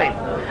Avram's name.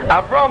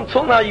 Avram,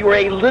 till now you were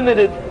a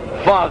limited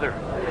father.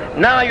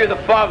 Now you're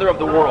the father of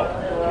the world.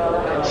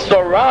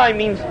 Sarai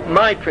means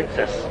my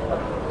princess.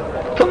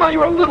 Till now you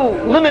were a little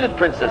limited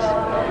princess.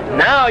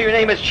 Now your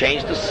name has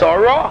changed to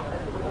Sarah,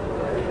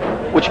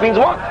 which means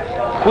what?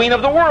 Queen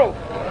of the world.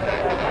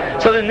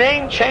 So the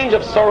name change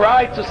of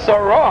Sarai to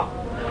Sarah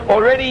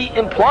already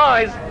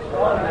implies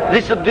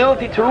this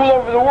ability to rule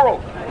over the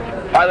world.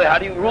 By the way, how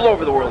do you rule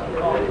over the world?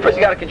 First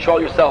you got to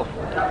control yourself.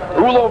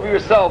 Rule over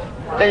yourself,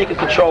 then you can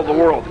control the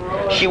world.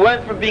 She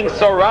went from being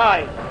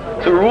Sarai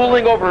to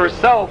ruling over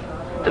herself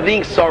to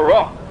being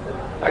Sarah.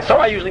 Like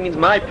Sarai usually means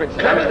my princess.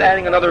 I'm just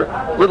adding another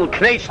little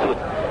knetch to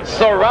it.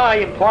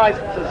 Sarai implies,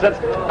 in a sense,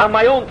 I'm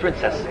my own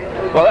princess.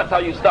 Well, that's how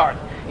you start.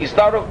 You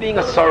start off being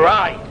a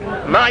Sarai,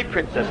 my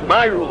princess,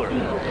 my ruler.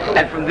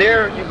 And from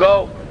there you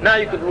go, now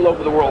you can rule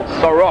over the world.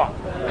 Sarah.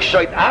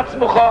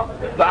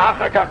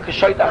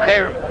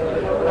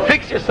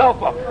 Fix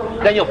yourself up,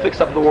 then you'll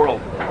fix up the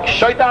world.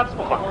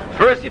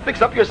 First you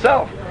fix up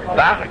yourself,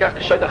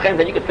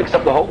 then you can fix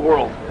up the whole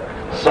world.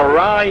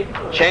 Sarai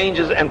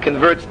changes and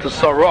converts to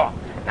Sarah.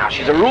 Now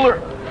she's a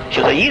ruler.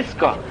 She's a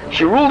Yiska.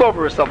 She ruled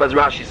over herself, as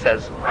Rashi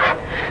says.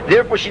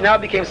 Therefore, she now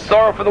became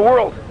Sarah for the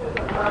world.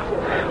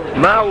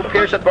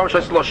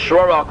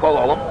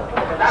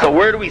 So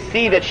where do we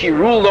see that she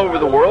ruled over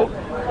the world?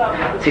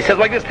 So he says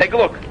like this, take a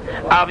look.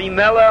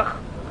 Avimelech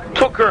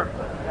took her.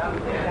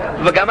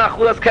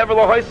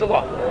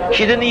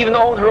 She didn't even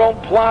own her own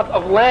plot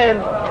of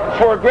land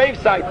for a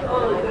gravesite.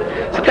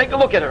 So take a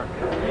look at her.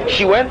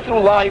 She went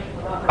through life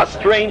a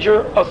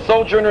stranger, a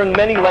sojourner in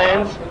many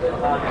lands.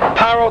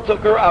 Paro took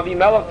her,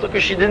 Avimelech took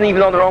her, she didn't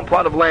even own her own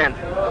plot of land.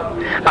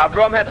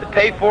 Avram had to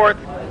pay for it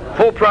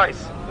full price.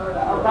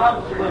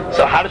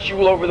 So how did she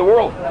rule over the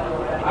world?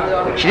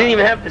 She didn't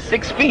even have the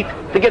 6 feet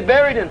to get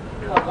buried in.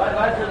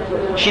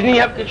 She didn't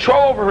even have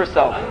control over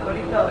herself.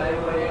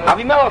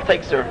 Avimelech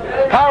takes her,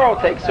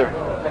 Paro takes her.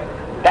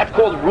 That's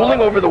called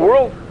ruling over the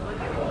world.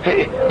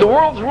 The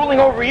world's ruling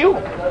over you.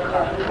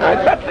 Right?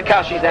 That's the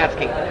kasha he's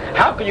asking.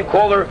 How can you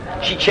call her,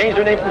 she changed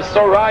her name from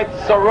Sarai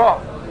to Sarah,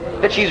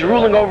 that she's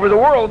ruling over the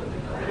world?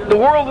 The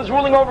world is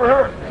ruling over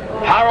her.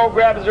 Paro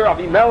grabs her,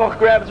 Avimelech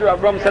grabs her,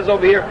 Avram says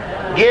over here,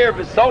 Ger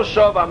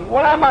v'Toshav,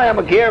 what am I? I'm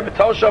a Ger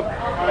v'Toshav,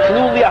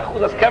 Tluli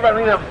achuzas kever, I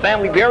don't even have a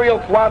family burial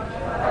plot.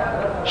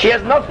 She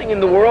has nothing in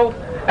the world,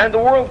 and the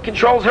world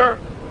controls her.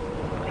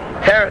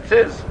 Teretz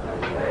is,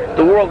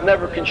 the world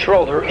never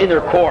controlled her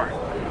inner core.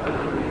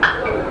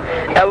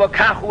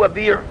 Elokachu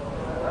abir,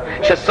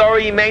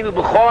 shesari yimeinu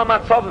b'chol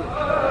hamatzavim,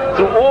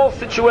 through all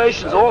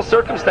situations, all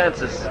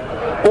circumstances,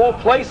 all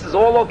places,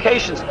 all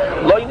locations,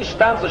 lo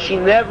yishtanzo, she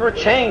never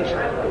changed.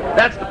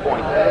 That's the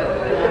point.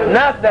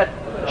 Not that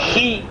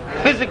she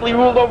physically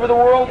ruled over the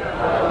world,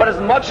 but as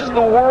much as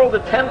the world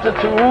attempted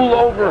to rule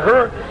over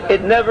her,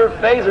 it never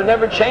phased her,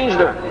 never changed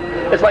her.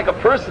 It's like a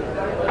person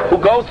who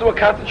goes to a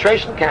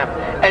concentration camp,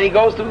 and he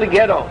goes to the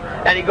ghetto,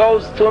 and he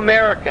goes to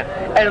America,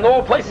 and in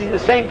all places he's the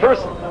same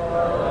person.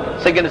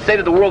 So you're going to say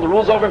that the world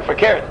rules over him?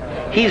 Forget it.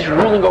 He's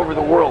ruling over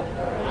the world.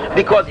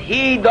 Because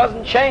he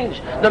doesn't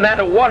change. No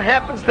matter what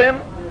happens to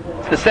him,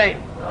 it's the same.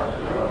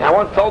 And I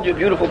once told you a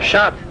beautiful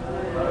pshat.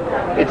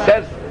 It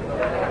says,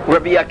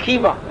 Rabbi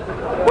Akiva,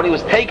 when he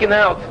was taken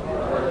out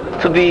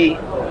to be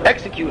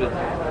executed,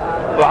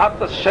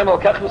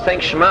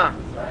 saying Shema.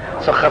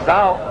 So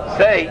Chazal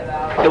say,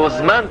 it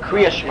was man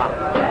kriya Shema.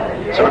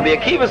 So Rabbi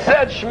Akiva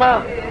said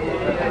Shema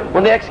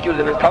when they executed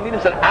him, and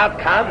Talmidim said Ad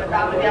Kan,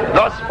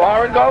 thus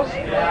far it goes.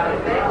 It's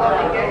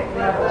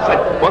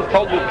like once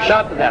told you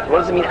pshat to that. What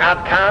does it mean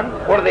Ad Kan?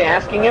 What are they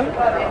asking him?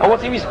 And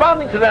what's he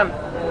responding to them?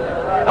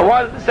 And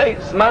why does it say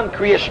Zman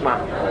Kriya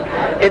Shema?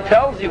 It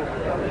tells you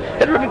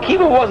that Rabbi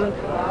Akiva wasn't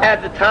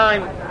at the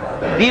time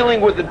dealing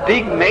with the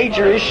big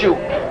major issue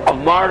of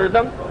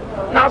martyrdom.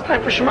 Now it's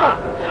time for Shema.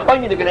 Oh, you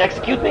mean they're going to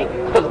execute me?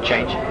 It doesn't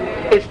change.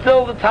 It's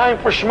still the time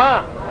for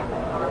Shema.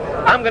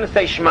 I'm going to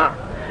say Shema.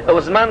 It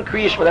was man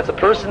kriya Shema. That's a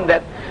person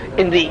that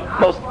in the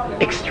most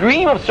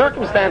extreme of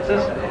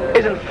circumstances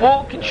is in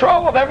full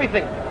control of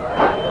everything.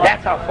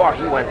 That's how far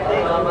he went.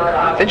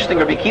 It's interesting,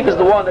 Rabbi Akiva is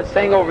the one that's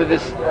saying over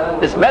this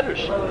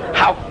medrash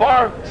how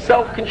far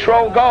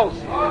self-control goes.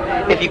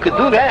 If you could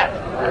do that,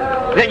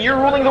 then you're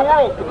ruling the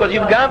world, because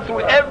you've gone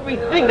through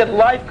everything that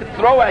life could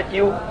throw at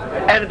you,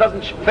 and it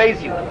doesn't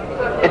phase you.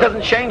 It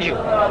doesn't change you.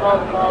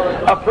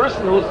 A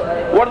person who's,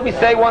 what did we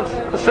say once?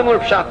 A similar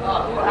pshat.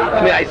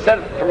 I mean, I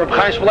said from Reb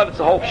Chaim Shmulevitz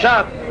the whole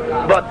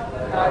pshat, but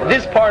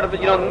this part of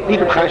it you don't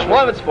need Reb Chaim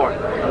Shmulevitz for.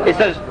 It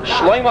says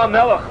Shlomo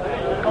Melech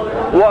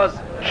was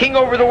king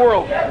over the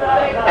world,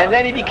 and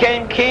then he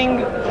became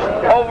king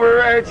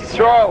over Eretz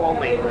Yisrael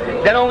only,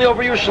 then only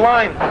over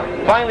Yerushalayim.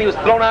 Finally he was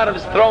thrown out of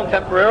his throne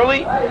temporarily.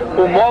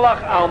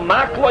 Umolach al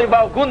makloi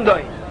val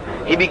gundoi,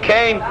 he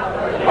became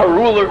a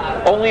ruler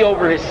only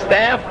over his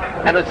staff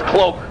and his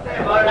cloak.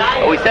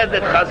 We said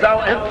that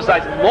Chazal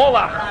emphasized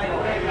Molach,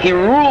 he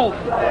ruled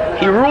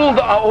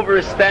over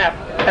his staff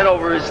and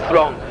over his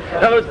throne.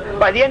 In other words,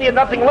 by the end he had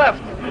nothing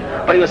left,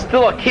 but he was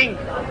still a king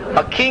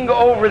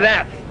over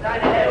that.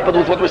 But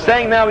with what we're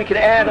saying now, we can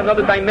add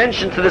another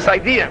dimension to this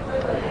idea.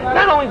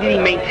 Not only did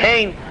he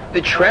maintain the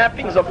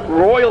trappings of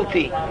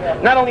royalty,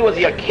 not only was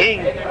he a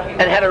king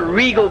and had a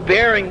regal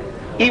bearing,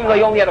 even though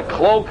he only had a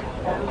cloak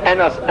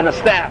and a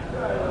staff,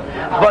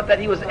 but that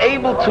he was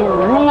able to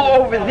rule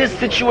over this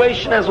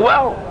situation as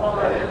well.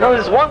 Now,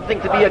 there's one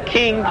thing to be a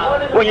king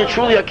when you're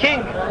truly a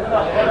king,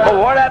 but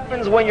what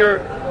happens when you're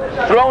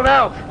thrown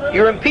out,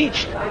 you're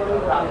impeached?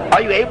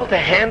 Are you able to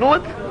handle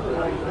it?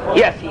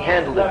 Yes, he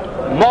handled it.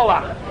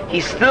 Molach, he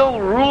still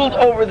ruled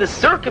over the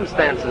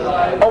circumstances,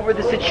 over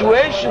the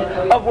situation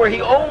of where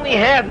he only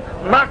had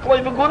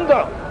makloi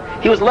v'gunda.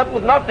 He was left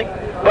with nothing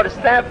but his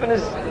staff and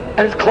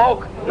his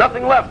cloak,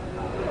 nothing left.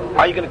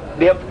 Are you going to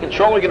be able to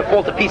control, or are you going to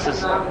fall to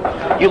pieces?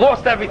 You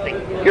lost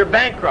everything. You're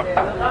bankrupt.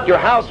 Your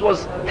house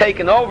was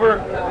taken over.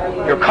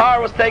 Your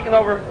car was taken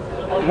over.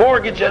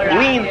 Mortgage,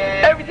 lien,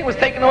 everything was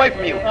taken away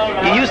from you.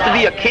 You used to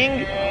be a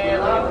king.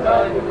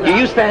 You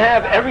used to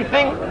have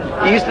everything.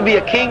 You used to be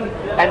a king,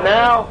 and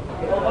now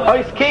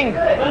ois king,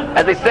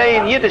 as they say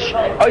in Yiddish,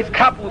 ois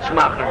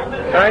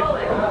kaputzmacher. Right?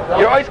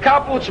 You're ois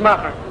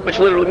kaputzmacher, which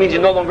literally means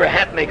you're no longer a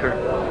hat maker,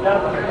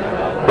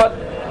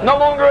 but no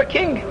longer a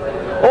king.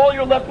 All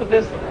you're left with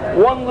is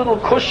one little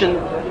cushion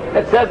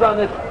that says on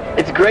it,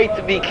 it's great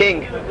to be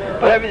king,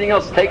 but everything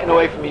else is taken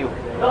away from you.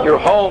 Your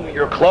home,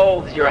 your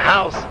clothes, your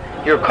house,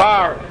 your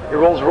car, your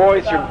Rolls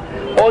Royce,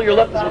 all you're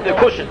left is with the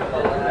cushion.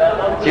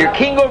 So you're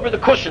king over the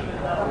cushion.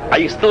 Are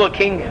you still a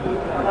king?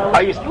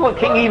 Are you still a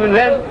king even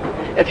then?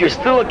 If you're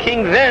still a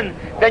king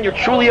then you're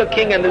truly a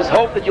king, and there's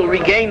hope that you'll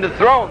regain the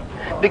throne,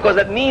 because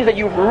that means that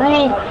you've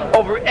ruled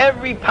over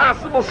every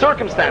possible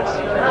circumstance.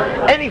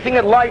 Anything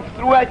that life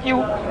threw at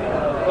you,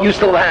 you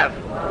still have.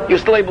 You're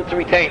still able to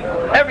retain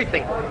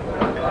everything.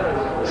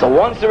 So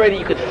once already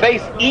you could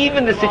face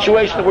even the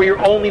situation where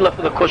you're only left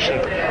with a cushion.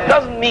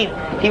 Doesn't mean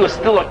he was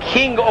still a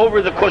king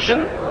over the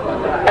cushion.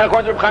 And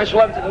according to Reb Chaim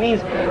Shmulevitz, it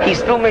means he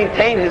still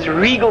maintained his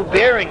regal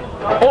bearing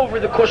over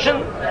the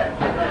cushion.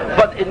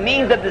 But it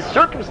means that the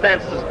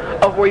circumstances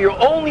of where you're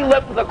only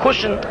left with a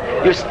cushion,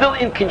 you're still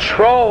in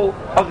control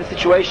of the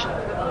situation.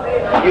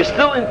 You're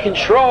still in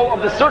control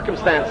of the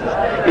circumstances.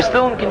 You're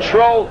still in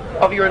control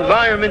of your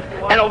environment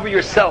and over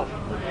yourself.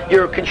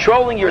 You're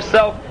controlling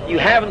yourself. You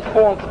haven't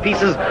fallen to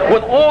pieces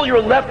when all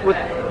you're left with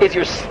is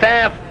your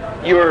staff,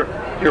 your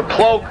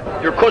cloak,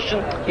 your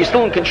cushion. You're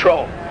still in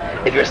control.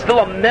 If you're still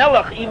a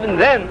melech even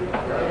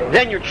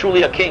then you're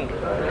truly a king.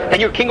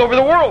 And you're king over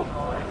the world,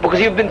 because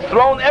you've been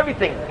thrown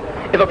everything.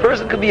 If a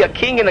person could be a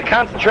king in a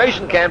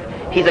concentration camp,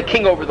 he's a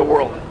king over the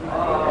world.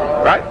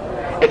 Right?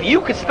 If you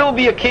could still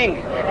be a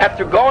king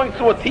after going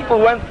through what people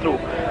went through,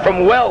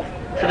 from wealth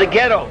to the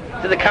ghetto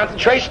to the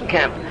concentration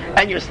camp,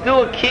 and you're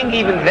still a king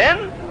even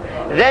then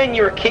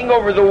you're a king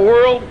over the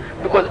world,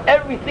 because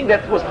everything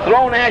that was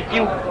thrown at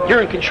you,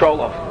 you're in control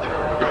of.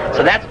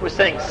 So that's what we're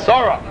saying.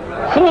 Sarah,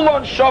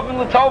 kulon shavin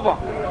l'tova.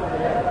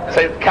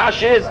 So the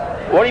kasha is,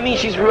 what do you mean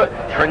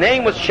her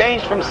name was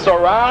changed from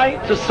Sarai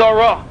to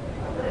Sarah?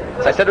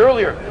 As I said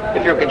earlier,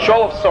 if you're in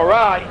control of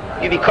Sarai,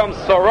 you become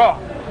Sarah.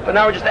 But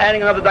now we're just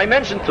adding another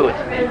dimension to it.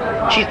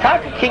 She's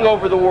taka king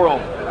over the world.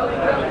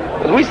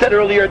 As we said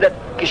earlier, that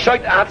it's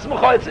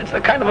a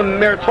kind of a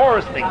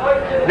meritorious thing.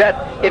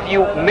 That if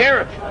you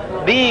merit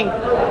being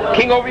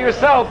king over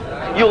yourself,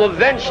 you'll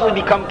eventually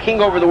become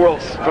king over the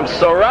world. From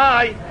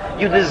Sarai,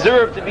 you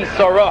deserve to be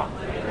Sarah.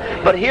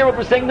 But here what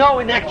we're saying, no,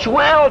 in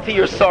actuality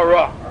you're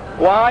Sarah.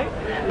 Why?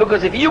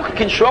 Because if you can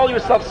control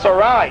yourself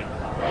Sarai,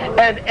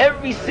 and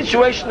every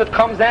situation that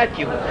comes at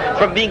you,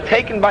 from being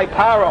taken by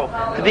Paro,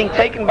 to being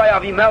taken by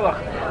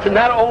Avimelech, to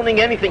not owning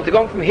anything, to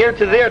going from here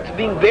to there, to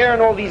being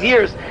barren all these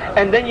years,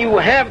 and then you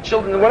have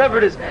children, whatever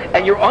it is,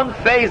 and you're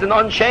unfazed and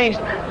unchanged,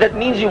 that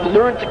means you've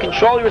learned to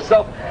control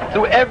yourself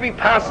through every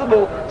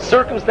possible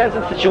circumstance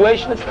and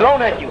situation that's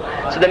thrown at you.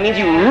 So that means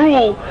you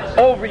rule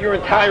over your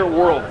entire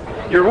world.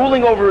 You're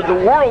ruling over the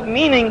world,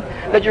 meaning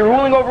that you're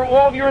ruling over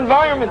all of your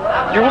environment.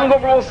 You're ruling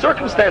over all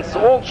circumstances,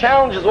 all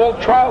challenges, all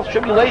trials,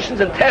 tribulations,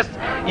 and tests.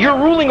 You're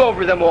ruling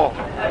over them all.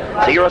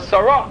 So you're a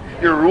Sarah.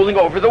 You're ruling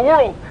over the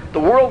world. The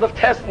world of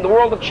test and the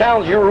world of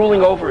challenge, you're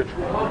ruling over it.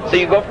 So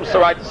you go from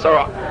Sarai to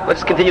Sarah.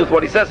 Let's continue with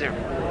what he says here.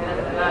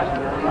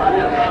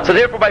 So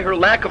therefore, by her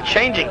lack of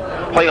changing,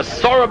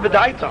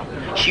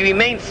 she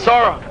remained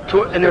Sarah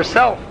in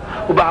herself,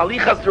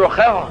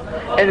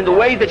 and in the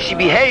way that she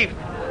behaved.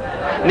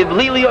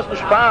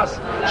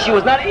 She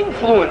was not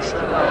influenced,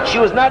 she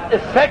was not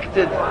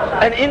affected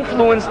and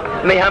influenced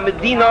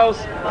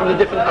from the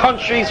different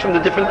countries, from the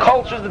different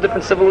cultures, the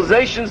different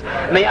civilizations.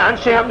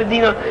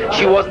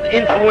 She wasn't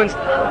influenced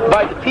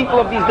by the people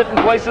of these different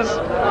places.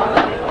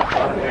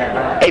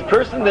 A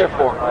person,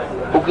 therefore,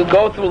 who could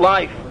go through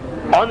life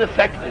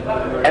unaffected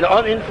and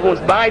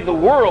uninfluenced by the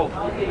world,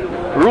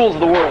 rules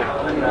the world.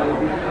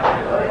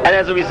 And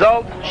as a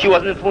result, she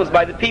wasn't influenced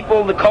by the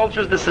people, the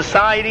cultures, the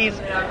societies.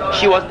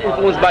 She wasn't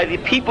influenced by the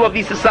people of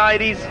these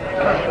societies.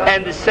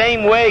 And the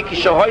same way,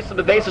 she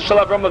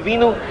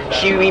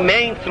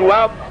remained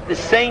throughout the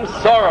same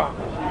Sarah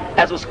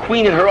as was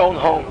queen in her own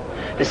home.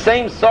 The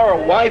same Sarah,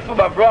 wife of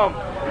Avram,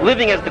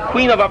 living as the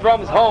queen of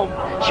Avram's home.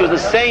 She was the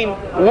same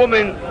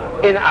woman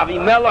in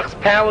Avimelech's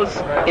palace,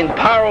 in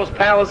Paro's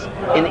palace,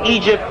 in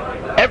Egypt,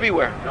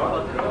 everywhere.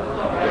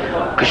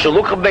 She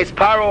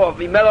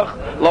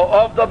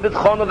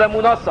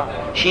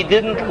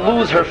didn't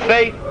lose her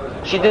faith,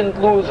 she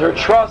didn't lose her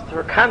trust,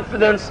 her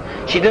confidence,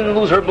 she didn't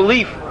lose her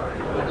belief.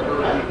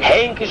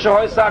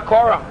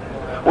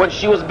 When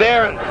she was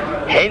barren,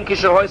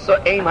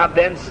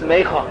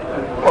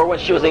 or when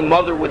she was a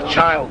mother with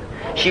child,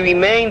 she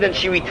remained and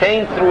she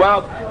retained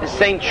throughout the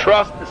same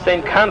trust, the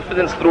same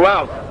confidence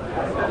throughout.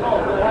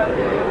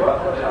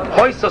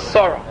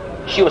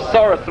 She was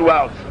Sarah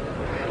throughout.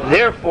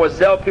 Therefore,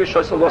 that's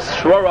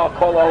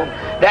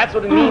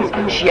what it means.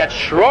 She had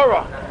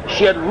shrora,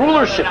 she had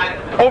rulership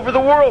over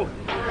the world.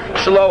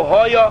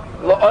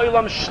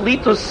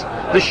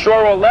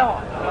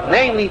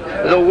 Namely,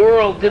 the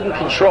world didn't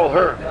control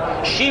her.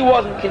 She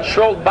wasn't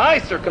controlled by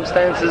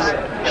circumstances,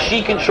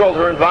 she controlled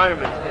her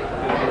environment.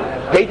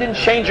 They didn't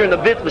change her in a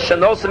bit. She had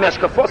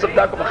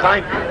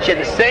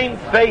the same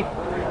faith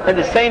and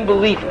the same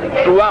belief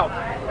throughout.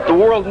 The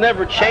world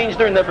never changed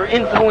her, never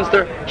influenced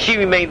her. She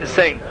remained the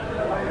same.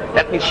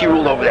 That means she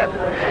ruled over that.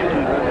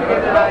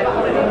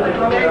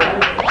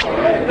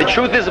 The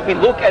truth is, if we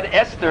look at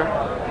Esther,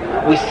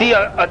 we see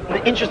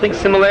an interesting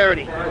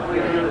similarity.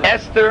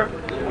 Esther,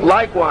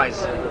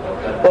 likewise,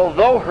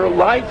 although her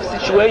life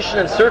situation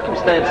and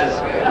circumstances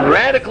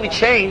radically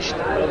changed,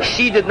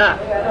 she did not.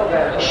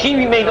 She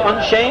remained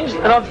unchanged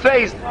and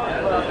unfazed.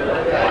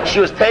 She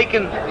was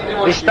taken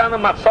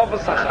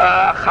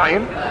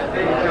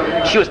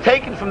she was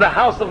taken from the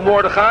house of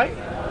Mordechai,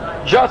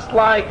 just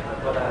like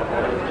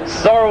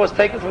Sarah was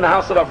taken from the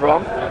house of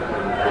Avram.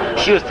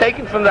 She was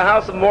taken from the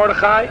house of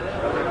Mordechai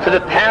to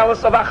the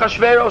palace of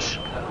Achashverosh.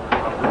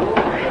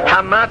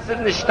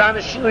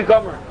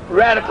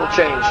 Radical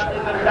change.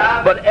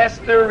 But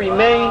Esther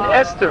remained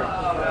Esther,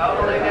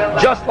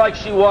 just like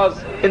she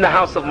was in the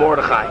house of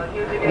Mordechai.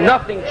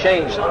 Nothing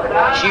changed.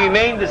 She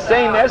remained the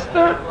same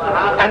Esther,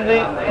 and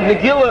the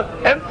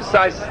Megillah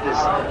emphasizes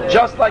this.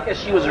 Just like as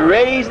she was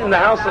raised in the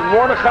house of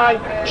Mordechai,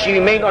 she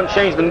remained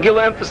unchanged. The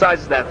Megillah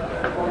emphasizes that.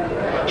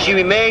 She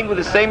remained with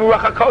the same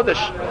Ruach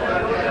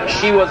HaKodesh.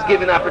 She was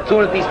given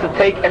opportunities to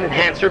take and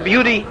enhance her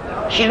beauty.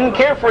 She didn't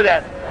care for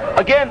that.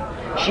 Again,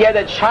 she had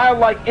that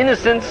childlike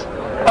innocence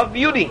of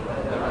beauty.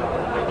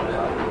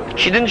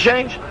 She didn't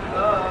change.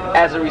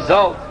 As a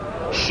result,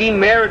 she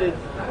merited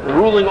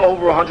ruling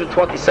over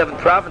 127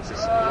 provinces.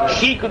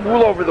 She could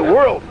rule over the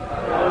world.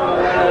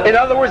 In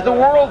other words, the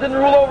world didn't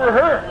rule over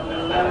her.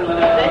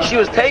 She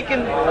was taken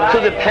to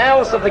the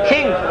palace of the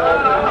king.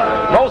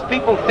 Most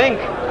people think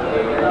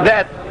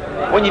that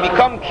when you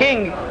become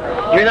king,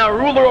 you're now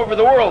ruler over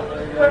the world.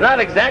 Not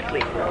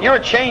exactly. You're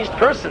a changed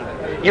person.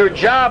 Your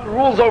job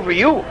rules over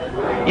you.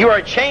 You are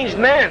a changed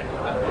man.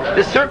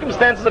 The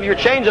circumstances of your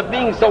change of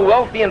being so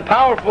wealthy and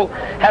powerful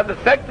have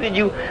affected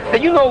you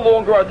that you no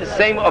longer are the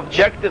same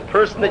objective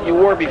person that you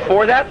were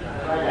before that.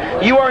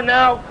 You are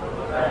now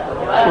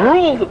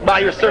ruled by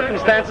your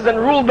circumstances and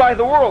ruled by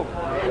the world.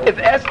 If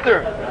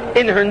Esther,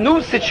 in her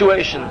new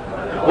situation,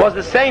 was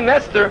the same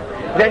Esther,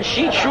 then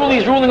she truly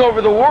is ruling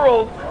over the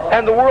world,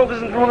 and the world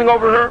isn't ruling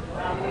over her.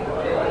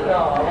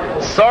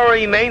 Sarah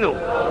Imenu.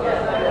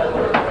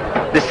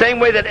 The same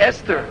way that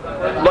Esther,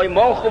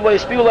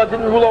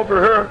 didn't rule over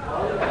her,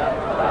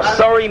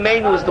 Sarah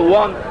Imenu is the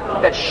one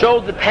that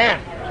showed the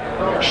path.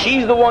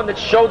 She's the one that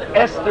showed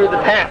Esther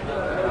the path.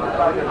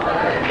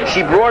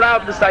 She brought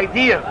out this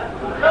idea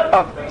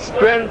of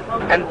strength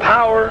and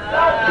power,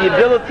 the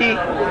ability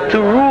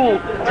to rule,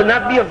 to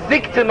not be a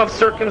victim of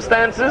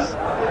circumstances,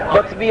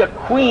 but to be a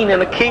queen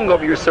and a king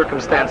over your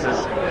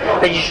circumstances.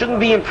 That you shouldn't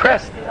be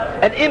impressed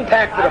and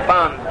impacted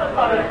upon.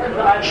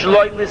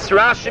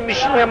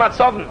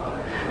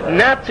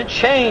 Not to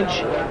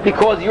change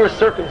because your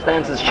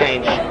circumstances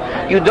change.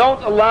 You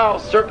don't allow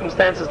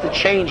circumstances to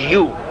change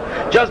you.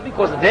 Just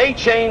because they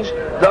change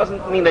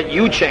doesn't mean that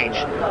you change.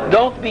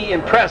 Don't be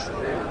impressed.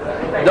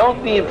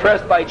 Don't be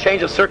impressed by a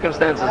change of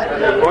circumstances.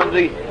 Or in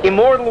the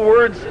immortal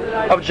words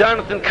of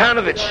Jonathan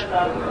Kanovich,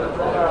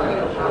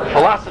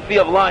 philosophy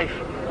of life.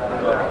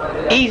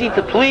 Easy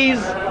to please,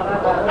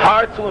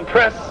 hard to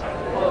impress,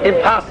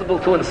 impossible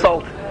to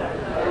insult.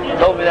 He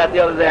told me that the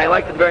other day. I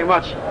liked it very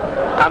much.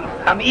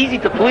 I'm easy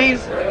to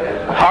please,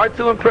 hard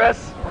to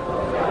impress,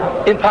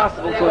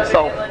 impossible to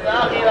insult.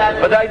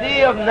 But the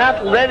idea of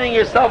not letting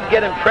yourself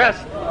get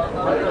impressed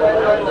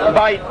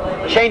by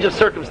change of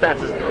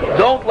circumstances,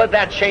 don't let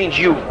that change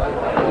you.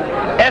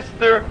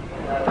 Esther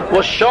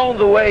was shown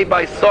the way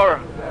by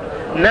Sarah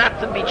not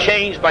to be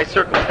changed by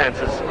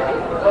circumstances.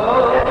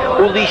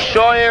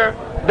 Ulishoyer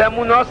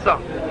bemunasa.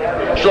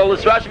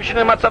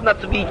 Not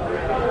to be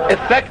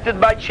affected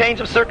by change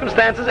of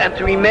circumstances and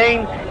to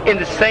remain in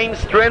the same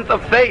strength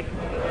of faith.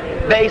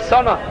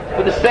 Beisana,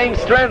 with the same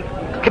strength,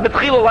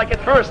 like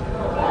at first.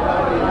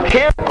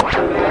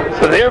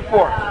 So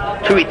therefore,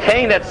 to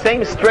retain that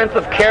same strength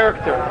of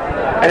character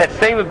and that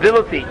same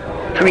ability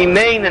to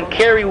remain and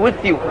carry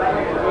with you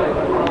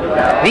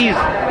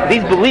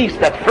these beliefs,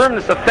 that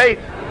firmness of faith.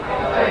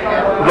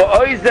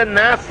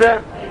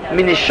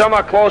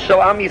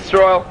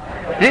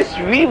 This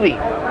really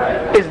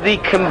is the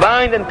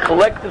combined and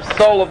collective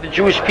soul of the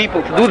Jewish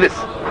people to do this.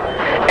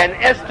 And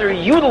Esther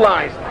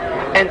utilized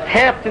and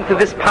tapped into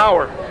this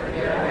power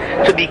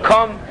to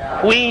become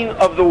queen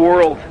of the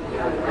world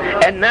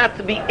and not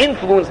to be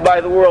influenced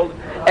by the world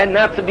and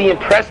not to be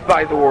impressed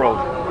by the world.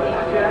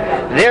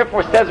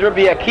 Therefore, says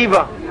Rabbi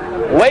Akiva,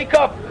 wake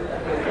up.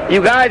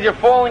 You guys, you're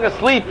falling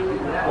asleep.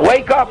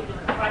 Wake up.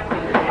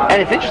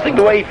 And it's interesting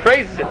the way he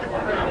phrases it.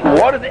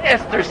 What did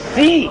Esther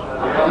see?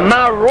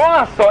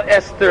 Ma'roah saw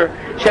Esther.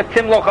 He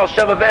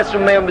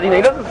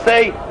doesn't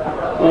say,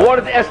 what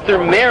did Esther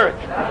merit?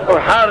 Or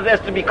how did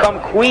Esther become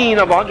queen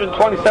of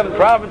 127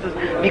 provinces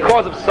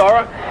because of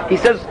Sarah? He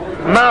says,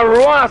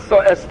 Ma'roah saw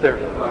Esther.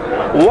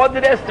 What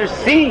did Esther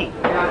see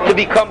to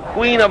become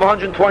queen of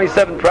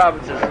 127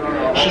 provinces?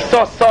 She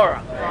saw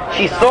Sarah.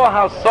 She saw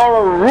how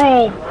Sarah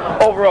ruled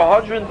over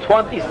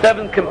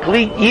 127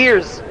 complete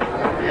years.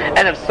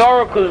 And if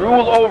Sarah could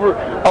rule over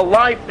a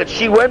life that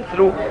she went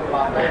through,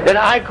 then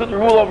I could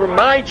rule over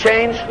my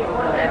change,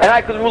 and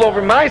I could rule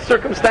over my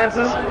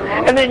circumstances,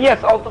 and then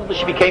yes, ultimately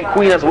she became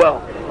queen as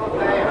well.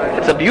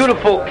 It's a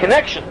beautiful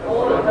connection.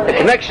 The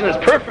connection is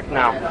perfect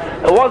now.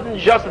 It wasn't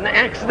just an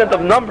accident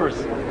of numbers.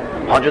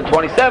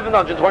 127,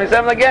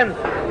 127 again.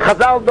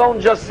 Chazal don't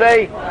just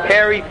say,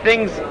 carry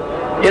things,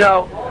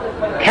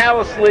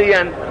 callously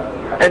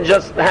and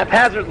just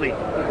haphazardly.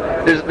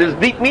 There's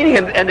deep meaning,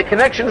 and the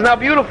connection is now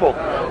beautiful.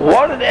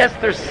 What did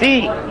Esther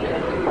see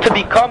to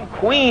become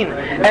queen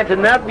and to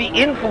not be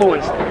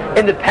influenced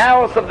in the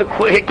palace of the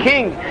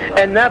king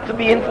and not to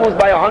be influenced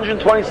by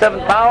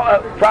 127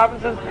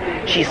 provinces?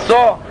 She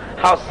saw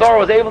how Sarah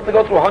was able to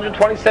go through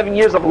 127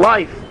 years of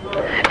life.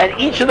 And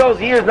each of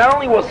those years not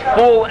only was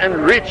full and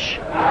rich,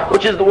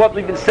 which is what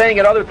we've been saying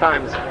at other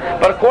times,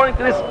 but according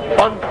to this,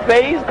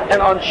 unfazed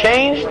and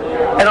unchanged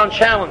and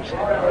unchallenged.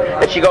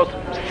 That she goes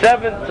from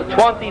 7 to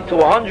 20 to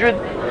 100,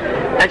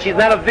 and she's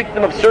not a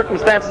victim of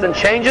circumstances and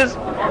changes,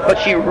 but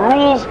she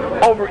rules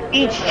over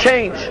each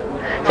change.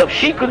 So if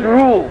she could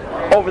rule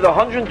over the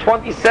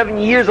 127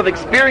 years of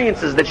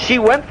experiences that she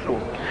went through,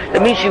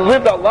 that means she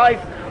lived a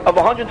life of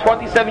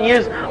 127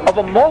 years of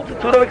a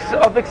multitude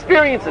of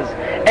experiences,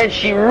 and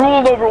she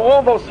ruled over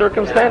all those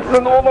circumstances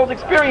and all those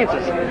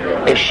experiences.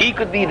 If she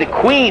could be the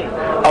queen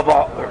of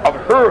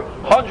her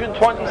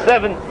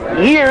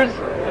 127 years,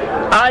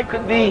 I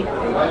could be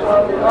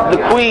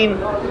the queen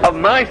of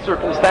my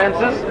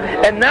circumstances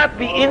and not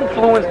be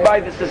influenced by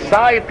the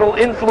societal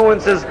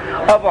influences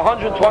of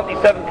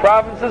 127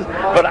 provinces,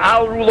 but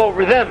I'll rule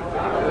over them.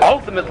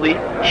 Ultimately,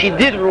 she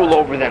did rule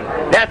over them.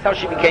 That's how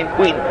she became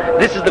queen.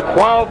 This is the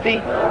quality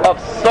of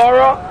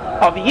Sarah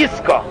of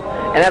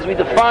Yiska. And as we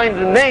define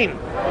the name,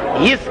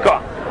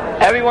 Yiska,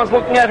 everyone's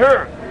looking at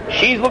her.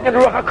 She's looking at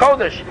Ruach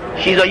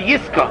HaKodesh. She's a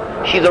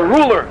Yiska. She's a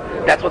ruler.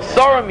 That's what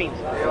Sarah means.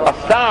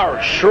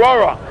 Asar,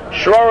 Shrora.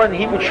 Shrora in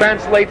Hebrew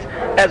translates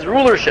as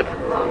rulership.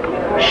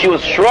 She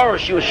was Shrora,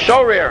 she was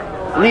Shorer.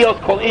 Leo's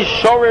called Ish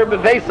Shorer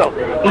Beveso.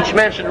 Each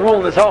man should rule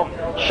in his home.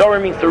 Shorer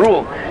means to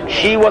rule.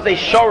 She was a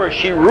Shorer,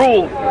 she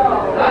ruled.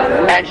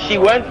 And she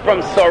went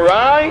from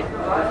Sarai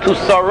to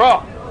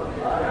Sarah.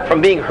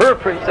 From being her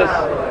princess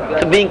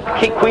to being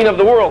queen of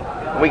the world.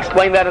 We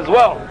explained that as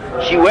well.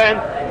 She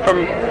went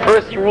from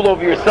first you rule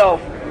over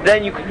yourself,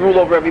 then you could rule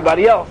over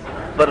everybody else.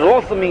 But it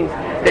also means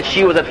that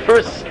she was at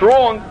first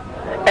strong,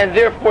 and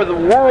therefore the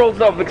worlds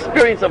of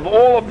experience of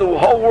all of the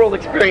whole world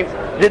experience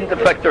didn't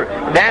affect her.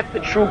 That's the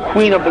true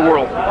queen of the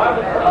world.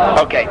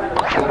 Okay.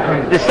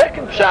 The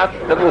second shot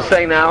that we'll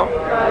say now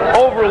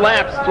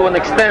overlaps to an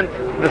extent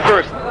the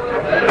first.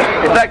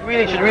 In fact,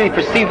 really should really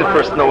perceive the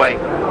first in a way.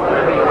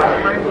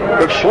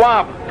 Rav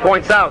Schwab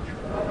points out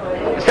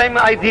the same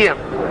idea,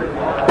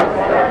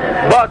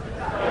 but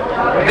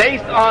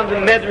based on the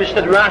medrash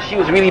that Rashi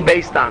was really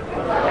based on.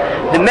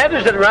 The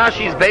medrash that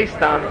Rashi is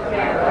based on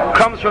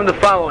comes from the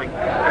following: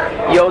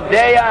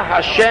 Yodeya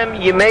Hashem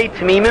Yemei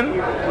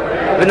Tmimim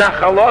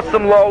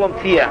V'Nachalosam La'olam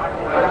Tiyah.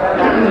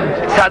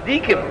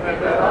 Tzadikim,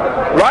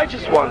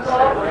 righteous ones,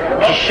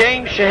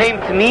 Kishem Shehem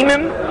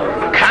Tmimim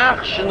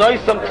Kach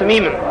Shenoisam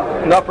Tmimim.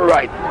 In the upper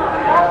right,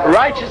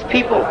 righteous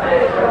people,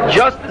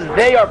 just as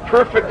they are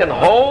perfect and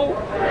whole,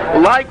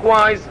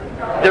 likewise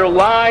their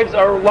lives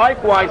are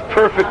likewise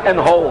perfect and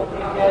whole.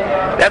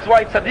 That's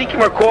why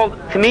tzaddikim are called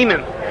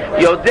Tmimim.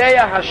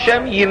 Yodeya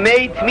Hashem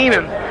Yemei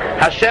Tmimim.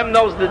 Hashem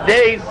knows the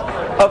days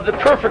of the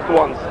perfect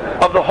ones,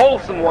 of the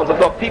wholesome ones, of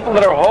the people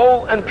that are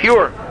whole and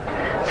pure.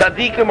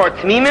 Tzaddikim are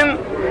Tmimim,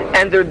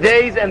 and their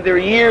days and their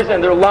years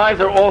and their lives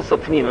are also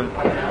Tmimim.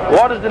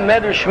 What does the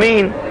Medrash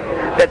mean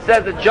that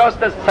says that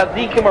just as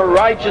tzaddikim are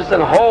righteous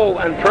and whole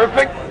and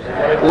perfect,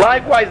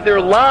 likewise their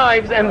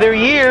lives and their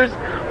years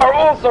are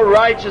also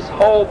righteous,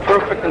 whole,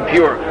 perfect, and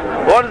pure?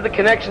 What is the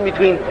connection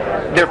between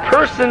their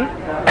person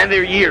and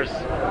their years?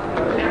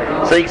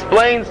 So he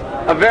explains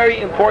a very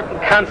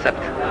important concept.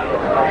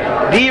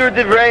 Dir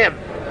Divreim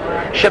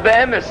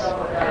Shebe'emes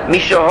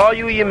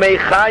Mishahayu Yemei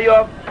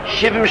Chayav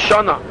Shivim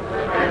Shana.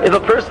 If a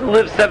person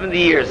lives 70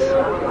 years,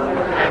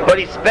 but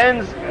he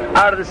spends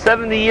out of the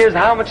 70 years,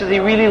 how much is he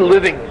really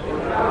living?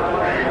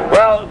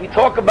 Well, if we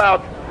talk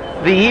about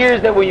the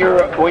years that when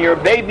you're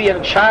a baby and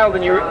a child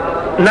and you're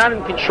not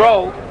in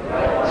control,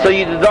 so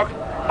you deduct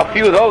a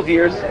few of those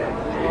years.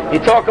 You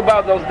talk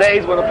about those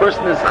days when a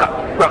person is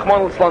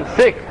Rahman al-Islam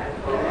sick,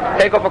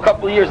 take off a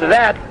couple of years of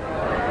that.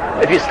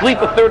 If you sleep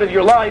a third of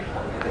your life,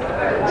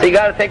 so you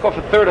got to take off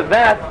a third of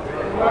that.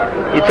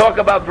 You talk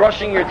about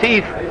brushing your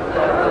teeth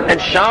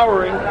and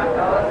showering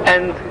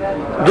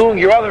and doing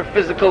your other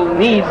physical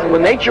needs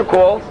when nature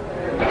calls,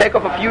 take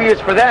off a few years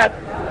for that.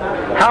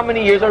 How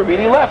many years are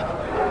really left?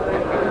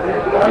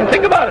 I mean,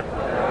 think about it.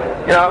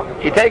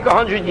 You take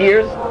 100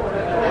 years,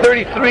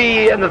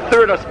 33 and the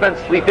third are spent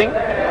sleeping.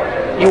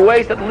 You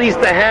waste at least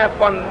a half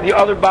on the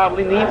other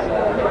bodily needs.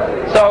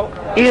 So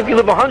even if you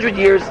live 100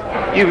 years,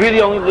 you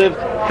really only lived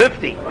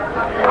 50.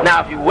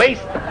 Now if you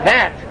waste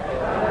that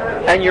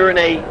and you're in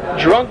a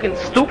drunken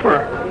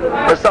stupor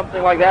or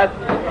something like that,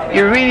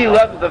 you're really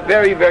left with a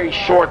very, very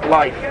short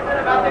life.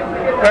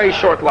 Very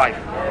short life.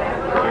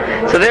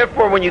 So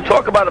therefore, when you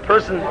talk about a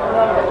person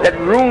that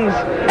ruins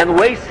and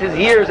wastes his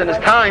years and his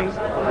times,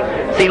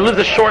 so he lives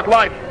a short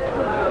life.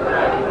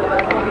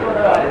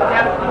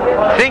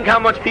 Think how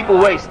much people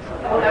waste.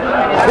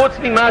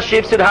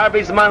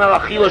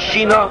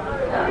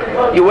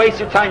 You waste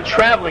your time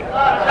traveling.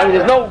 I mean,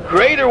 there's no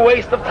greater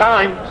waste of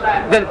time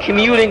than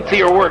commuting to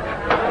your work.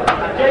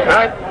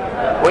 Right?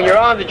 When you're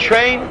on the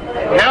train,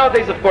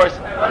 nowadays, of course,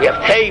 we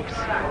have tapes,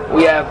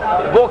 we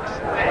have books.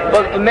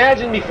 But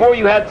imagine before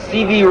you had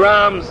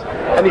CD-ROMs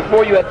and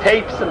before you had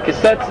tapes and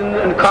cassettes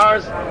in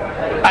cars.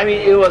 I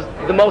mean, it was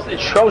the most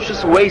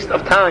atrocious waste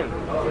of time.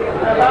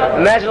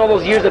 Imagine all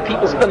those years that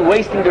people spend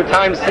wasting their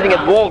time sitting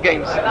at ball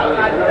games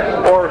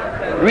or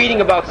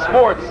reading about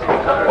sports,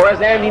 or as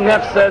Andy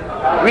Neff said,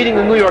 reading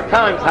the New York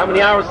Times. How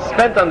many hours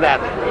spent on that?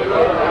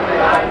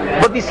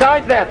 But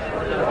besides that,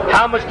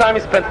 how much time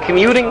is spent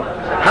commuting?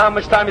 How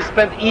much time is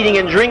spent eating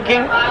and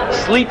drinking,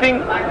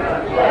 sleeping?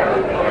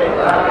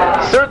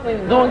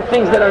 Certainly doing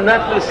things that are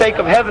not for the sake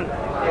of heaven.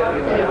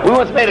 We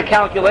once made a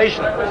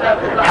calculation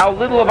how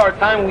little of our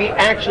time we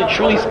actually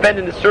truly spend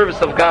in the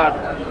service of God.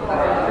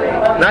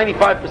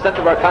 95%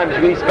 of our time is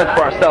really spent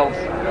for ourselves.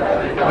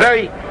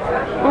 We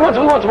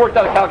once worked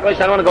out a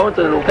calculation. I don't want to go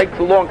into it. It'll take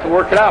too long to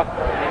work it out.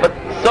 But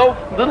so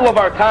little of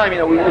our time,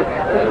 we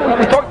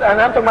talked,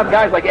 and I'm talking about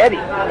guys like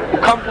Eddie, who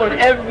come to learn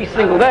every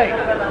single day.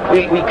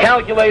 We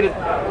calculated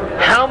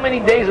how many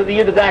days of the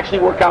year does it actually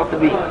work out to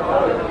be.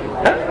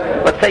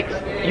 Let's take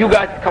you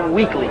guys to come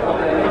weekly.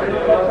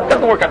 It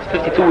doesn't work out to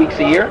 52 weeks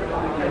a year.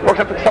 It works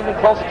out to something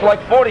closer to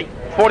like 40,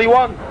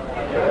 41.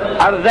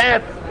 Out of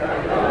that,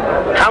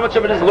 how much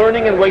of it is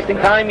learning and wasting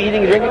time,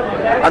 eating and drinking?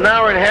 An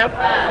hour and a half?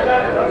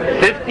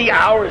 50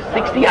 hours,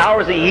 60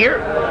 hours a year?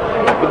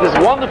 With this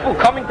wonderful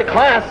coming to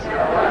class,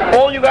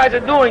 all you guys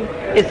are doing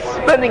is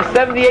spending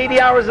 70, 80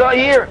 hours a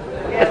year.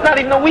 It's not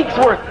even a week's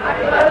worth.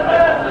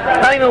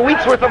 Not even a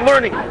week's worth of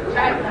learning.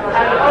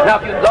 Now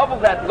if you double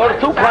that, go to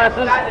 2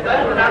 classes,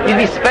 you'd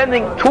be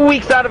spending 2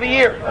 weeks out of a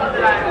year.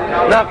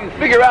 Now if you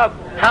figure out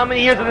how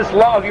many years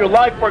of your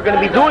life are going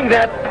to be doing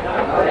that,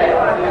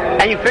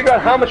 and you figure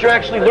out how much you're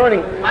actually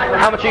learning,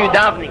 how much are you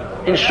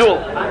davening in shul,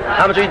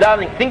 how much are you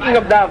davening, thinking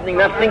of davening,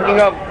 not thinking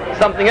of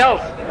something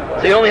else.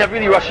 So you only have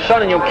really Rosh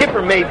Hashanah and Yom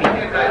Kippur maybe,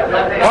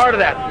 part of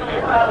that.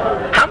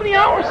 How many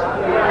hours?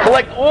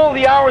 Collect all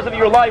the hours of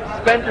your life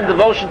spent in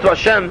devotion to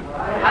Hashem,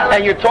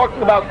 and you're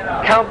talking about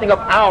counting up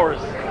hours.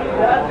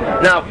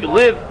 Now if you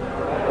live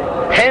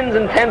tens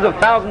and tens of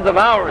thousands of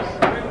hours,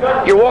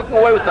 you're walking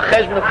away with the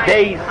cheshbon of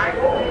days.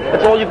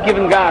 That's all you've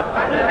given God.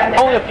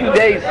 Only a few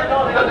days,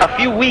 a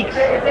few weeks,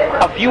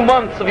 a few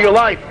months of your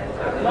life.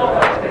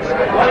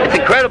 It's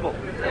incredible.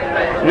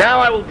 Now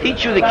I will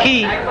teach you the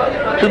key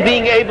to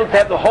being able to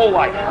have the whole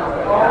life.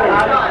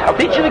 I'll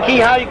teach you the key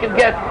how you can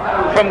get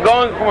from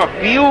going from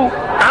a few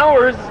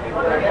hours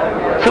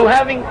to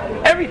having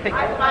everything.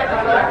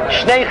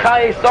 Shnei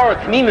Chayei Sarah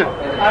Tmimim.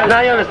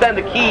 Now you understand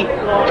the key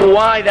to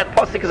why that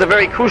pasuk is a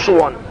very crucial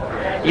one.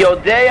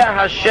 Yodea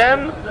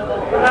Hashem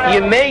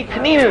Yemei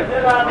Tmimim.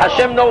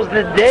 Hashem knows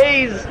the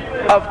days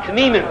of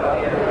Tmimim.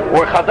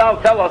 Where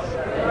Chazal tell us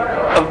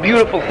a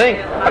beautiful thing,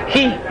 a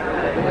key.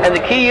 And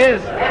the key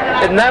is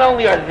that not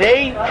only are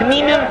they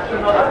Tmimim,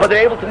 but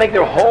they're able to make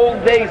their whole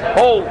days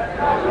whole,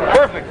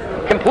 perfect,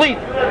 complete.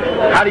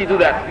 How do you do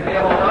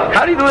that?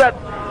 How do you do that?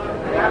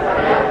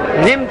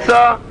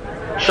 Nimtza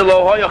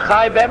Shelo Hoya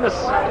Chai Bemis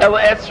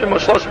Ela Esrim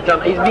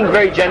Shloshim. He's being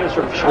very generous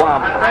with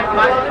Shlam.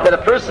 That a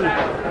person,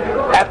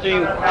 after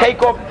you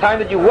take off the time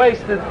that you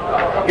wasted,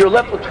 you're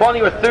left with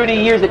 20 or 30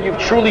 years that you've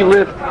truly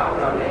lived.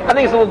 I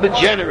think it's a little bit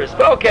generous,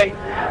 but okay.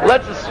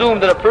 Let's assume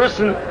that a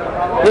person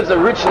lives a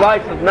rich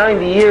life of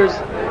 90 years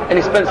and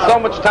he spends so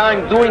much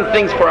time doing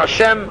things for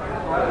Hashem,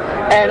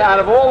 and out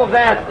of all of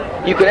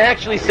that, you could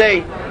actually say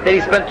that he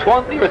spent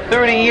 20 or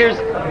 30 years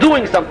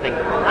doing something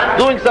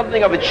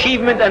of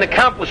achievement and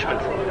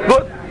accomplishment.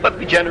 Good, let's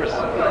be generous.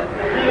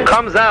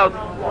 Comes out,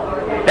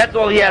 that's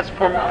all he has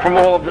from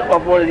all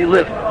of what he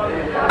lived.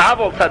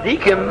 Aval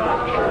tzaddikim,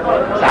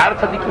 so how do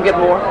tzaddikim get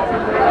more?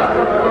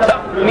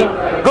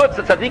 Good,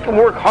 so tzaddikim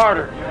work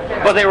harder,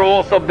 but they were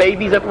also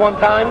babies at one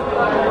time.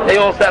 They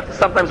also have to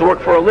sometimes work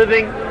for a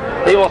living.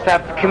 They also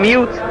have to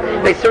commute.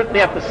 They certainly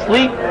have to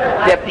sleep.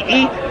 They have to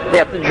eat. They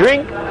have to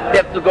drink. They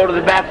have to go to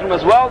the bathroom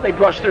as well. They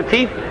brush their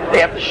teeth. They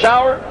have to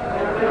shower.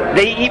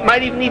 They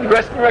might even need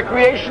rest and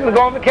recreation to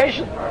go on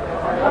vacation.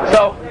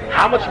 So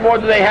how much more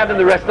do they have than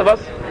the rest of us?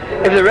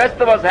 If the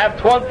rest of us have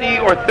 20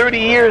 or 30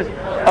 years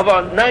of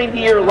a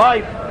 90-year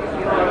life,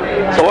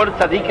 so what do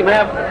tzaddikim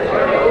have?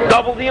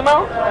 Double the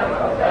amount?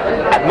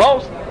 At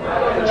most.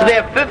 So they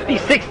have 50,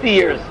 60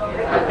 years.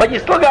 But you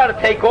still got to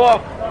take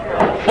off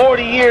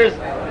 40 years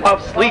of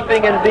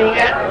sleeping and being...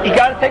 You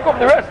got to take off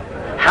the rest.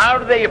 How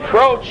do they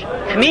approach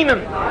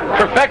Tmimim,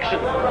 perfection,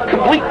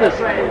 completeness,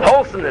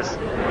 wholesomeness?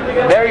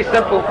 Very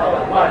simple.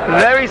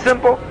 Very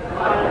simple.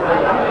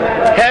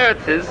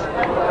 Teretz is,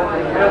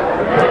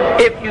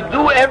 if you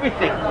do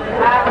everything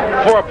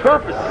for a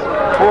purpose,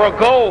 for a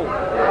goal,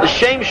 the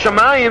Shem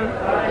Shamayim,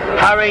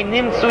 Harei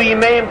Nimtzu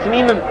Yimeim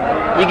Tmimim,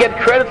 You get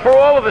credit for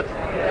all of it.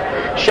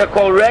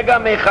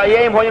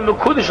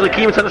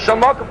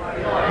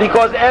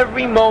 Because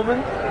every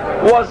moment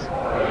was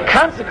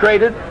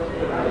consecrated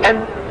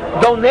and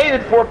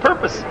donated for a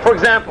purpose. For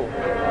example,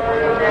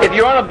 if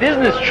you're on a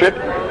business trip,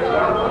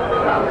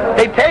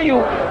 they pay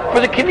you for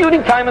the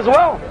commuting time as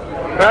well,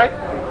 right?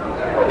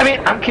 I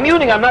mean, I'm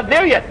commuting, I'm not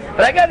there yet,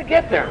 but I got to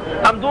get there.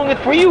 I'm doing it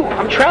for you.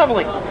 I'm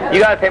traveling. You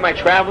got to pay my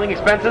traveling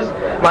expenses,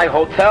 my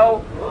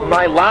hotel,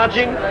 my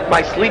lodging,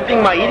 my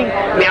sleeping, my eating.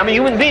 I mean, I'm a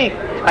human being.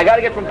 I got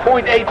to get from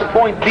point A to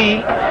point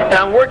B, and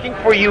I'm working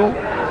for you,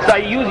 so I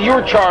use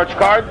your charge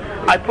card.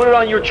 I put it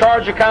on your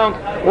charge account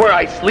where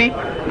I sleep,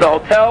 the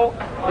hotel,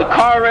 the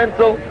car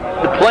rental,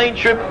 the plane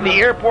trip, the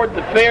airport,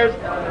 the fares,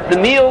 the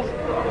meals,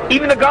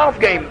 even a golf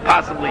game,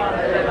 possibly.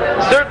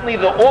 Certainly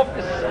the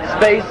office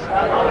space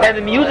and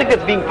the music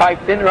that's being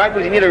piped in, right?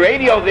 Because you need a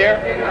radio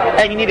there,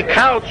 and you need a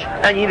couch,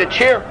 and you need a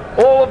chair.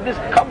 All of this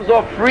comes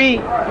off free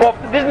off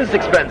the business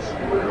expense.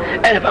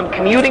 And if I'm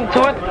commuting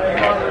to it,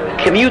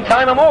 commute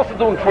time I'm also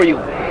doing for you.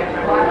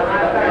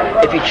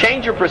 If you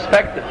change your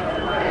perspective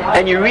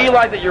and you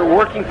realize that you're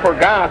working for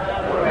God,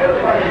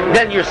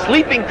 then your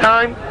sleeping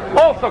time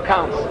also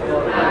counts.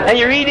 And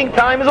your eating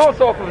time is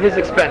also off of His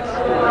expense.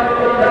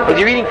 Because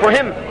you're eating for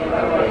Him.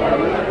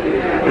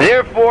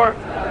 Therefore,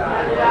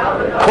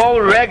 Kol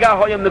Rega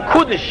Hoyam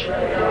Mekudesh,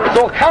 it's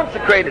all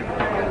consecrated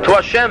to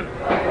Hashem.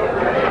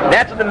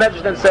 That's what the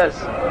Medrash then says.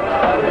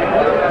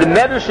 The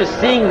Medrash is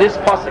seeing this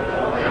pasuk.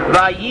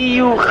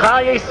 Vayiyu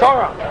Chaye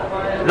Sarah.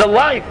 The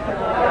life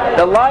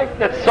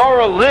that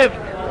Sarah lived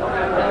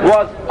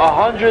was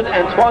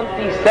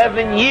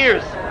 127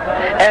 years.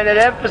 And it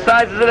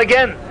emphasizes it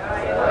again.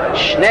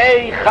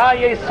 Shnei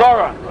Chaye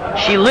Sarah.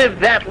 She lived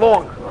that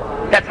long.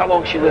 That's how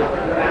long she lived.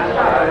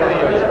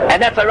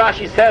 And that's how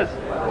Rashi says,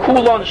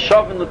 Kulon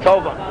Shavin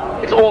L'Tova.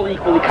 It's all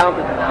equally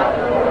counted.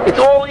 It's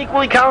all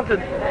equally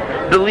counted.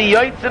 The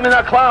Liyotzim in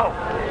Aklal.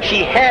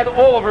 She had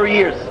all of her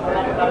years.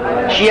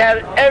 She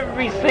had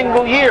every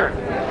single year.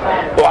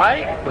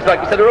 Why? Because like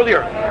we said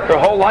earlier, her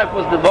whole life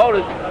was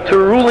devoted to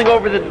ruling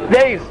over the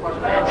days.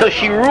 So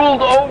she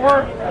ruled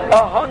over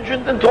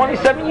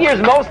 127 years.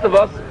 Most of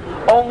us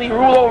only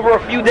rule over a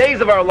few days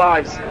of our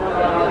lives,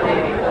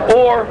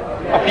 or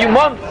a few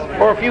months,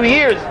 or a few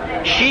years.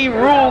 She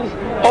rules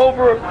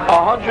over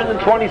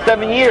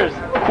 127 years.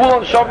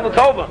 Kulam Shavim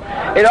L'Tova.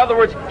 In other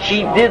words,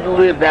 she did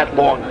live that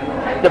long.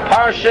 The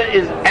parsha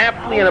is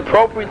aptly and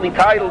appropriately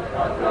titled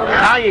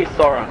Chaye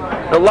Sarah,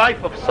 the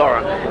life of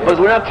Sarah, because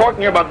we're not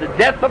talking here about the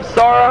death of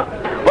Sarah,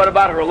 but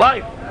about her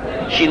life.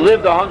 She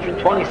lived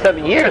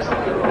 127 years.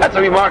 That's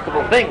a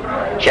remarkable thing.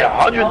 She had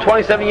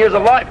 127 years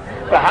of life.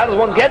 But how does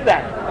one get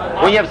that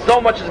when you have so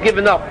much is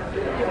given up?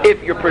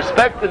 If your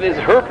perspective is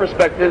her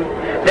perspective,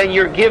 then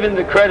you're given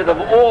the credit of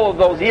all of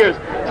those years.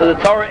 So the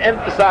Torah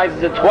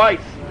emphasizes it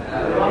twice.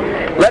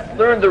 Let's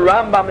learn the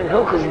Rambam in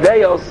Hilchos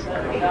Deos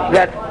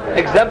that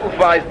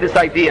exemplifies this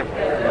idea.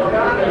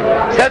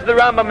 Says the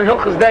Rambam in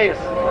Hilchos Deos,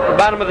 the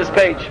bottom of this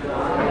page.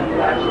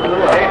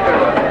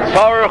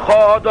 Tzarech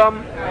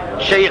ha'adam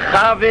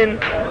sheichavin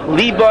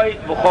liboy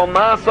v'chol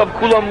ma'asav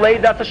kulam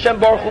leidat Hashem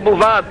baruch hu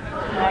b'lvad.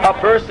 A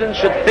person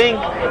should think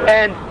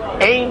and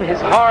aim his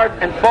heart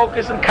and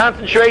focus and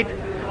concentrate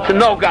to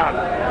know God.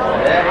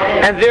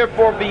 And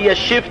therefore,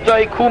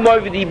 b'yashivtoi kumoi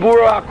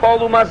v'dibura hakol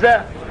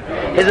u'mazeh.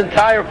 His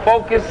entire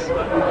focus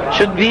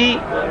should be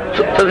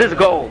to this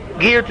goal,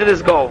 geared to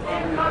this goal.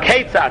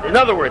 Ketzad, in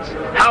other words,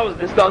 how is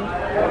this done?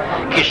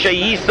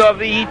 Kishayisa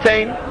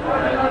v'yitain,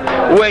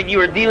 when you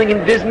are dealing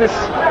in business,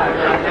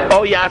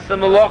 or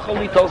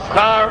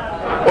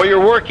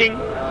you're working,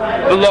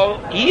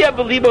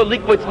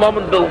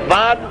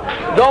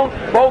 don't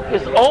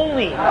focus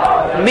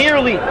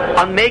merely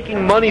on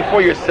making money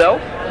for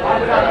yourself.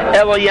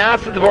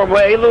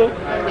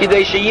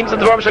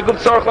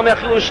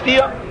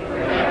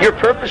 Your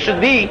purpose should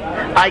be,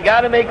 I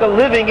got to make a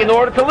living in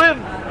order to live.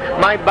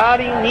 My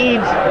body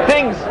needs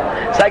things,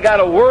 so I got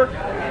to work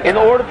in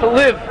order to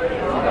live.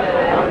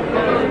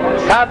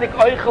 Tzaddik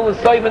oichel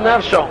l'soy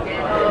v'nafsho.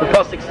 The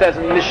pasuk says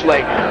in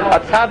Mishlei, a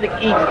tzaddik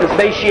eats to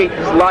satiate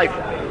his life.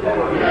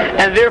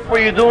 And therefore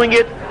you're doing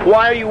it.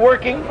 Why are you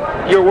working?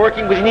 You're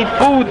working because you need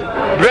food,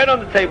 bread on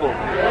the table.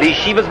 The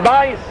yeshiva's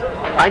bias.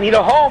 I need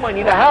a home, I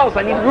need a house,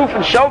 I need roof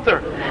and shelter.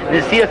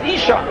 The Siyas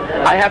Isha.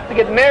 I have to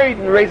get married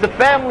and raise a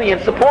family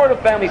and support a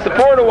family,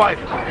 support a wife.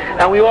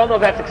 And we all know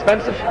that's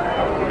expensive.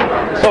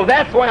 So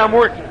that's why I'm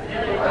working.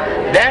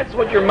 That's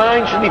what your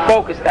mind should be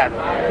focused at.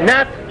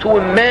 Not to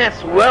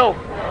amass wealth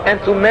and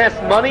to amass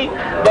money,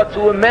 but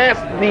to amass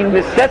the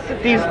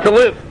necessities to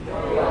live.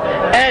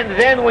 And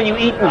then when you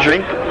eat and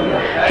drink,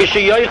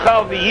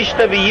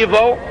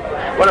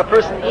 when a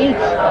person eats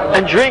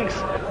and drinks,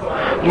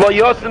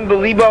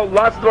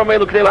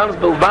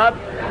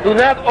 do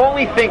not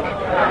only think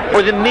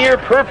for the mere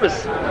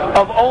purpose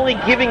of only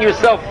giving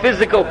yourself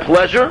physical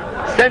pleasure,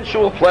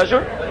 sensual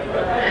pleasure,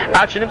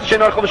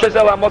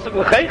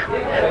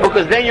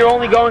 because then you're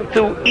only going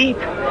to eat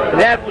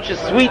that which is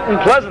sweet and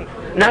pleasant,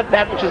 not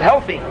that which is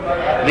healthy.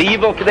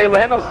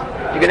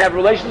 You can have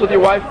relations with your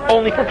wife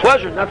only for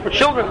pleasure, not for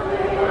children.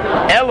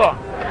 Ella.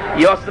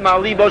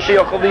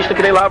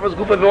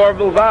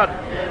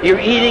 You're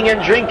eating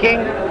and drinking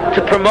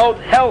to promote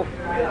health.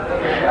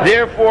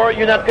 Therefore,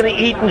 you're not going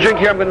to eat and drink.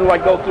 Here, I'm going to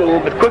go through a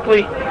little bit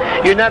quickly.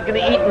 You're not going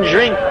to eat and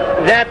drink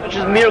that which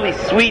is merely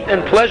sweet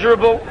and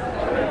pleasurable,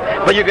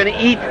 but you're going to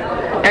eat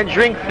and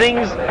drink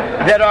things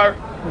that are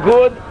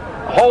good,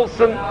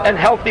 wholesome, and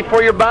healthy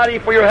for your body,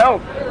 for your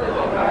health.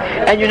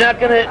 And you're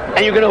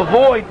going to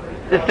avoid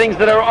the things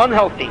that are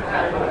unhealthy.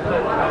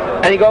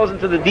 And he goes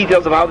into the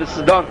details of how this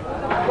is done.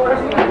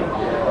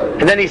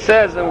 And then he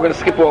says, and we're going to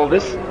skip all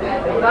this.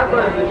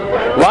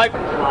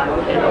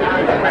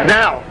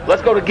 Now,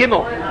 let's go to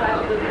Gimel.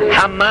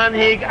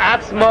 Hamanhig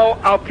atzmo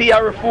al pi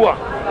harefua.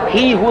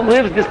 He who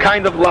lives this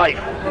kind of life.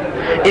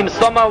 Im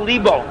sama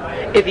libo.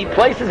 If he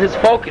places his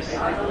focus.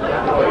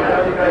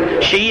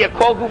 So he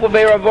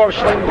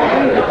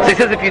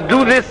says, if you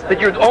do this, that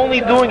you're only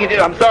doing it,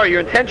 your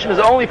intention is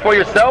only for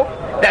yourself,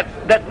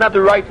 that's not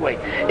the right way.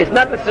 It's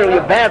not necessarily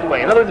a bad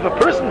way. In other words, if a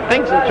person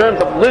thinks in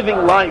terms of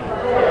living life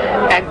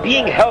and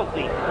being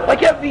healthy, like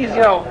you have these,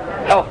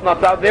 health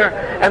nuts out there,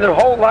 and their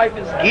whole life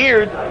is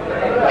geared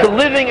to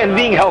living and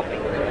being healthy.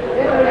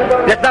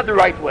 That's not the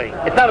right way.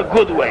 It's not a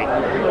good way.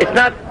 It's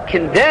not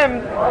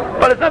condemned,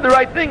 but it's not the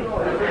right thing.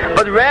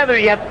 But rather,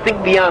 you have to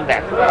think beyond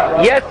that.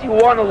 Yes, you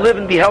want to live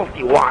and be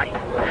healthy. Why?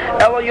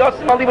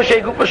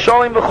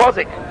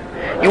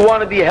 You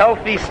want to be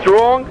healthy,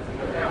 strong.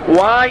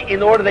 Why?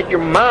 In order that your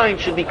mind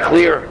should be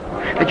clear,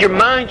 that your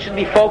mind should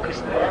be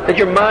focused, that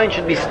your mind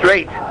should be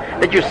straight,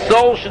 that your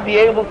soul should be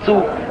able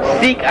to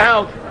seek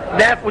out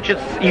that which it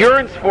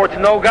yearns for, to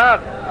know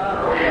God.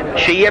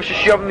 Because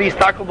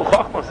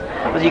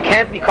you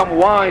can't become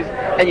wise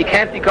and you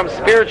can't become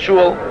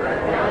spiritual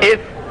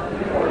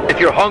if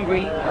you're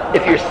hungry,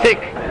 if you're sick,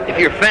 if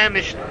you're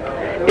famished,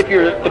 if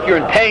you're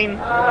in pain,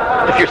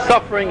 if you're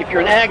suffering, if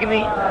you're in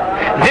agony.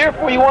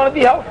 Therefore you want to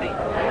be healthy.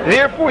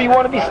 Therefore you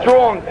want to be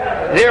strong.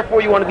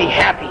 Therefore you want to be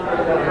happy.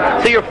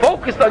 So you're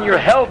focused on your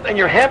health and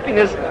your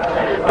happiness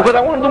because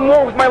I want to do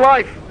more with my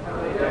life.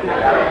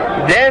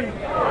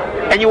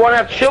 And you want to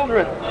have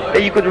children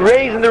that you could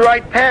raise in the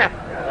right path.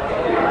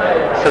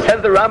 So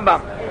says the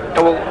Rambam,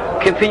 and we'll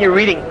continue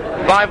reading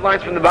 5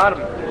 lines from the bottom.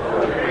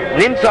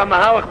 Now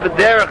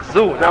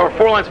we're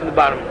 4 lines from the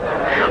bottom.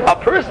 A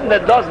person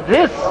that does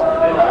this,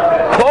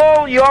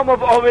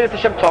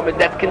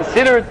 that's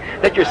considered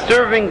that you're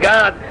serving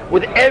God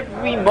with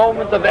every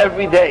moment of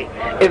every day.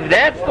 If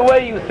that's the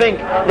way you think,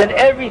 then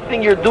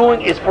everything you're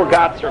doing is for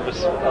God's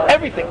service.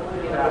 Everything.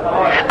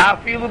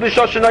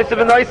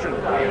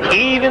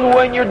 Even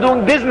when you're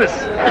doing business,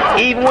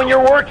 even when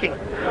you're working.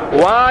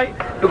 Why?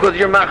 Because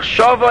your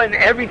machshava and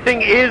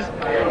everything is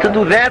to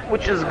do that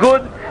which is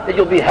good, that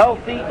you'll be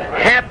healthy,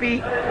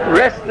 happy,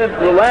 rested,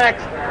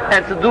 relaxed,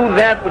 and to do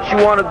that which you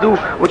want to do,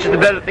 which is the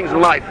better things in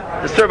life,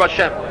 to serve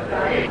Hashem.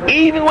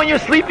 Even when you're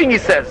sleeping, he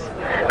says,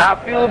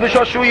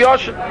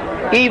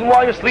 even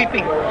while you're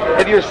sleeping,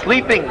 if you're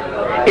sleeping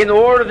in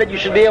order that you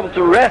should be able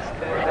to rest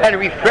and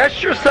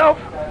refresh yourself,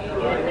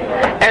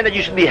 and that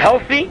you should be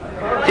healthy,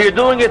 so you're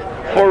doing it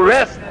for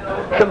rest,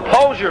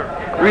 composure,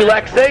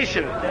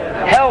 relaxation,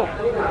 health,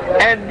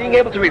 and being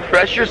able to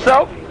refresh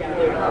yourself,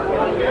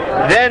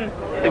 then,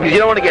 because you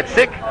don't want to get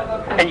sick,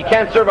 and you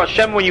can't serve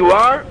Hashem when you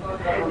are,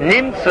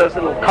 nimtzas,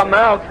 it'll come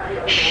out,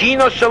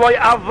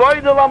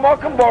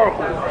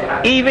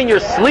 even your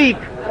sleep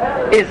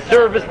is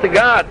service to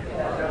God.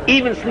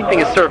 Even sleeping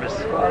is service.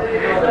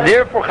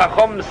 Therefore,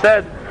 Chacham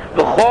said,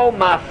 V'chol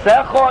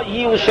ma'asecha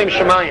yi l'shem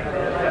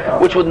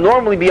shemayim, which would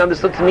normally be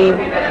understood to mean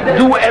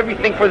do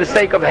everything for the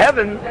sake of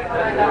heaven.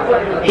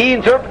 He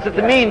interprets it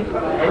to mean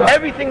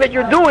everything that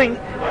you're doing,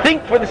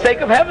 think for the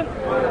sake of heaven.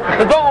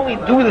 So don't only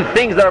do the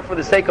things that are for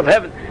the sake of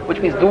heaven, which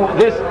means do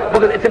this,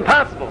 because it's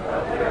impossible.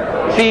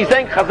 See, he's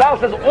saying, Chazal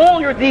says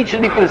all your deeds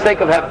should be for the sake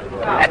of heaven.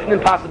 That's an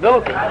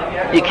impossibility.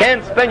 You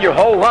can't spend your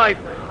whole life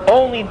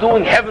only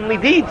doing heavenly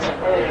deeds.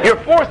 You're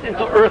forced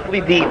into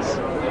earthly deeds.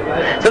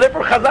 So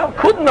therefore Chazal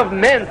couldn't have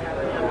meant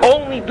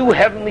only do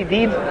heavenly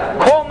deeds.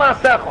 Kol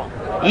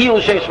ma'asecha yi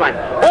l'shem shemayim.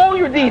 All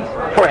your deeds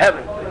for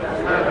heaven.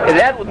 And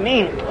that would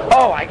mean,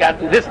 I got to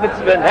do this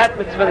mitzvah and that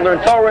mitzvah and learn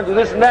Torah and do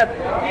this and that.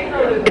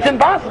 It's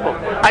impossible.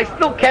 I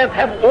still can't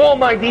have all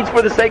my deeds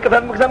for the sake of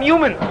heaven because I'm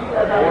human.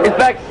 In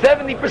fact,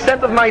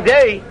 70% of my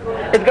day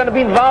is going to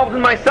be involved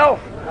in myself.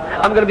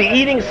 I'm going to be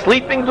eating,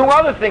 sleeping, doing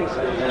other things,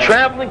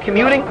 traveling,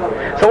 commuting.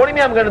 So what do you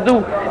mean I'm going to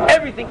do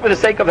everything for the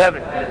sake of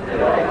heaven?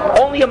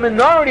 Only a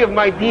minority of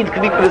my deeds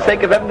can be for the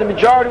sake of heaven. The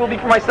majority will be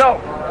for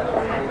myself.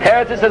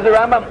 Teretz says the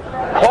Rambam,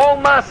 Kol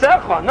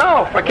ma'asecha.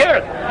 No, forget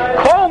it.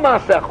 Kol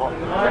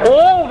ma'asecha.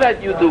 All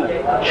that you do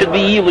should be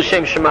yi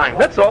l'shem shemayim.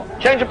 That's all.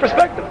 Change of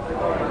perspective.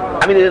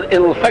 I mean,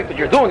 it'll affect what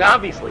you're doing,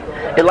 obviously.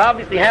 It'll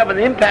obviously have an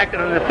impact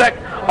and an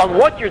effect on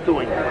what you're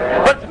doing.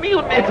 But to me,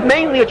 it's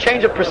mainly a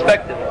change of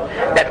perspective.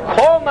 That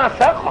kol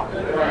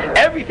ma'asecha,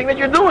 everything that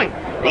you're doing,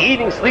 the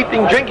eating,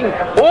 sleeping, drinking,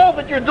 all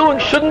that you're doing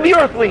shouldn't be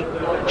earthly.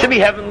 It should be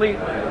heavenly.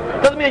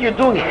 Doesn't mean that you're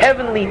doing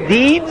heavenly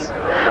deeds,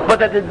 but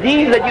that the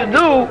deeds that you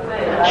do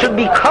should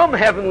become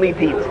heavenly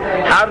deeds.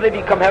 How do they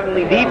become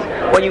heavenly deeds?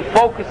 When you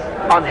focus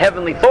on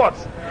heavenly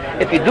thoughts.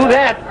 If you do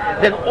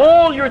that, then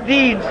all your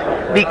deeds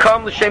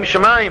become l'shem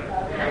shamayim.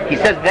 He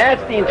says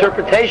that's the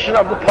interpretation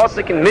of the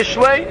pasuk in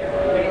Mishlei.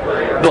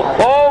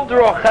 B'chol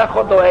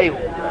d'rochecha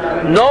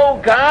do'ehu. Know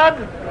God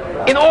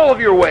in all of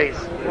your ways.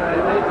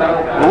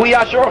 And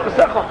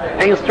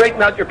you'll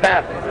straighten out your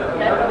path.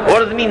 What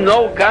does it mean,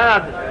 know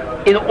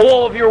God in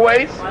all of your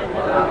ways?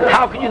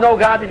 How can you know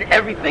God in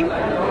everything?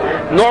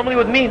 Normally it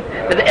would mean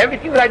that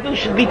everything that I do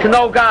should be to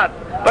know God.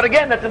 But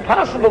again, that's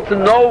impossible to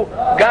know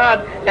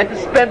God and to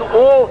spend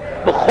all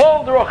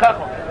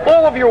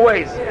of your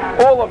ways,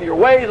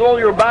 all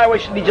your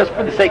byways should be just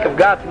for the sake of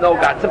God, to know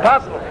God. It's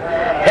impossible.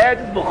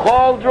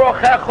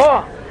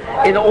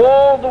 In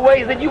all the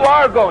ways that you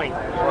are going,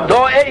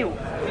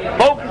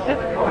 focus it,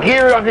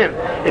 gear it on Him.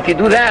 If you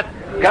do that,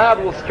 God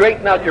will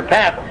straighten out your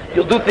path.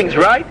 You'll do things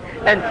right,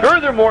 and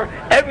furthermore,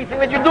 everything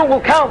that you do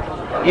will count.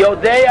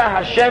 Yodeya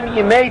Hashem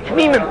Yimei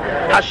Tmimim.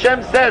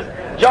 Hashem says,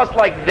 just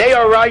like they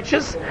are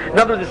righteous, in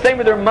other words, the same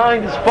way their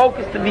mind is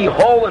focused to be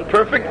whole and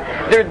perfect,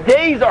 their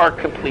days are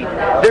complete,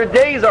 their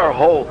days are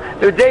whole,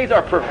 their days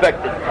are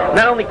perfected.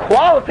 Not only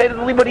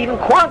qualitatively, but even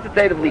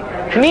quantitatively.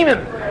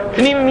 Tmimim.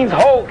 Tmimim means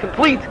whole,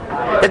 complete.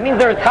 That means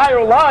their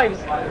entire lives,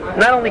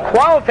 not only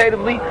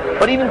qualitatively,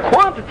 but even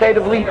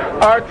quantitatively,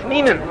 are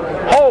tmimim,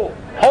 whole,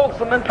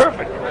 wholesome and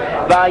perfect.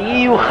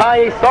 Vayiyu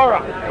Chaye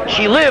Sarah.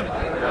 She lived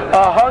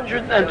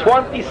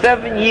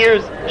 127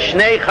 years,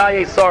 Shnei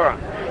Chaye Sarah.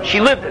 She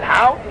lived it.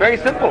 How? Very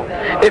simple.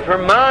 If her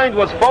mind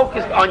was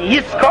focused on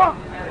Yiska,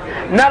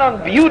 not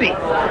on beauty,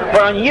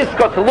 but on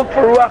Yiska, to look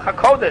for Ruach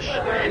HaKodesh,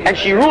 and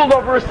she ruled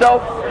over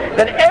herself,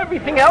 then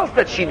everything else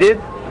that she did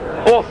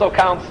also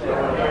counts.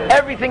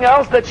 Everything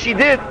else that she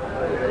did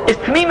is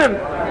Tmimim.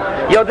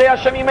 Yodei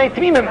Hashem Yimei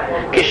Tmimim.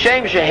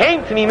 Kishem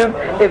Shehem Tmimim.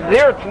 If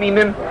they're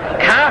Tmimim,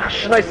 Kach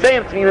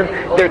Shnaiseyim Tmimim,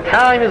 their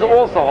time is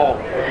also whole.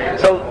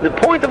 So the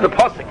point of the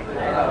pasuk,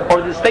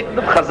 or the statement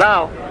of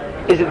Chazal,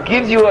 is it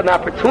gives you an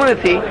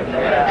opportunity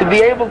to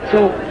be able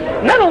to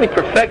not only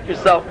perfect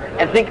yourself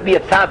and think be a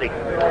tzaddik,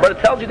 but it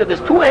tells you that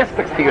there's two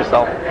aspects to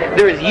yourself.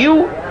 There is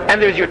you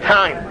and there's your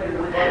time.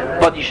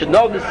 But you should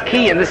know this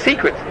key and the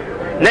secret.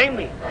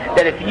 Namely,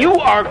 that if you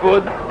are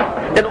good,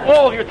 then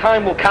all of your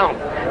time will count.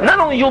 Not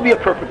only you'll be a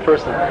perfect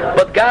person,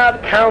 but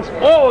God counts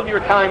all of your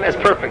time as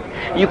perfect.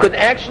 You could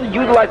actually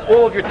utilize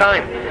all of your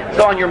time.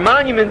 So on your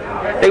monument,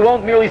 they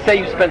won't merely say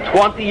you spent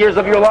 20 years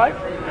of your life,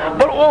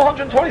 but all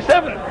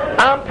 127.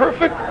 I'm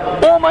perfect.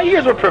 All my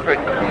years were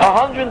perfect.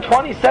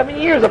 127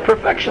 years of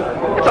perfection.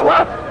 It's a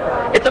lot.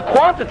 It's a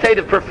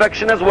quantitative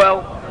perfection as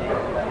well.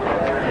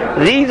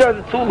 These are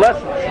the two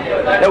lessons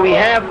that we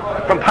have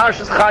from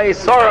Parshas Chaye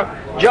Sarah,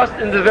 just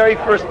in the very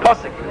first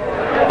pasuk,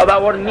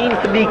 about what it means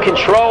to be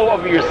control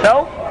over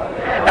yourself,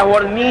 and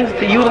what it means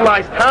to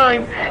utilize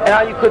time, and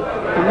how you could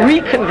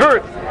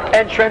reconvert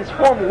and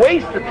transform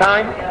wasted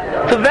time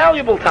to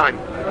valuable time.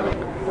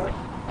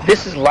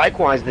 This is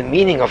likewise the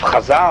meaning of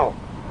Chazal,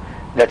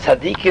 that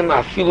tzaddikim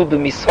afilu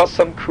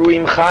b'misosam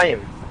kruim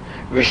chayim,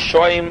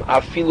 rishoyim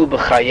afilu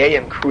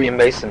b'chayeyim kruim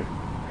mesim.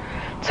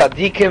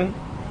 Tzaddikim,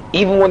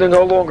 even when they're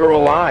no longer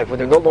alive, when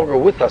they're no longer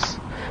with us,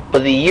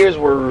 but the years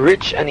were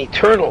rich and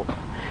eternal.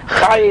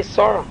 Chaye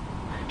Sarah.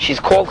 She's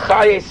called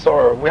Chaye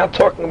Sarah. We're not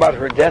talking about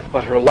her death,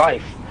 but her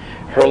life.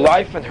 Her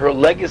life and her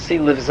legacy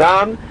lives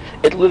on.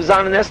 It lives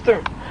on in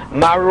Esther.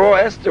 Maro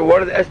Esther, what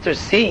did Esther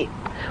see?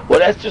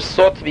 What Esther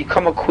sought to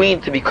become a queen,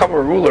 to become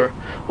a ruler,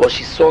 was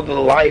she saw the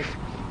life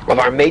of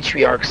our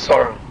matriarch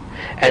Sarah.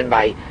 And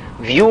by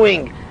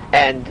viewing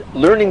and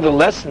learning the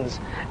lessons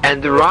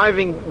and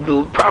deriving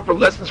the proper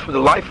lessons for the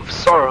life of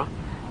Sarah,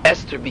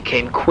 Esther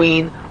became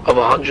queen of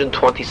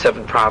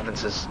 127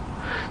 provinces.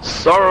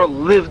 Sarah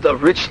lived a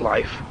rich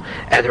life,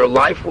 and her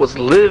life was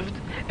lived,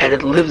 and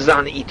it lives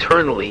on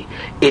eternally.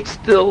 It's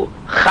still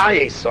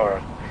Chaye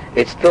Sarah.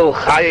 It's still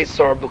Chaye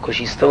Sarah because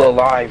she's still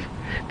alive,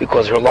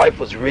 because her life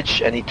was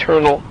rich and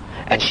eternal,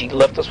 and she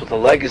left us with a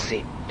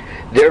legacy.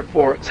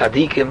 Therefore,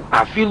 tzaddikim,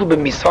 afilu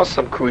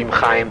b'misasam kruim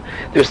chayim,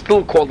 they're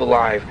still called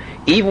alive.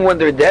 Even when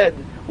they're dead,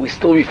 we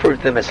still refer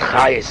to them as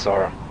Chaye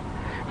Sarah.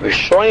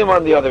 Rishoyim,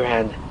 on the other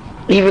hand,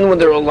 even when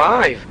they're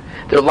alive,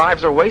 their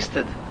lives are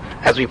wasted.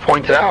 As we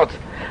pointed out,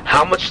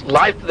 how much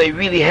life do they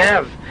really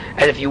have?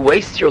 And if you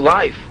waste your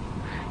life,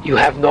 you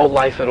have no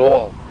life at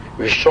all.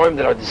 Rishoyim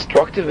that are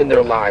destructive in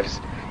their lives,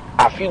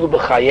 afilu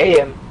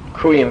b'chayeyim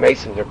kruyim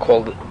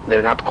mesim,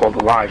 they're not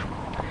called alive.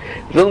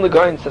 Vilna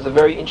Gaon says a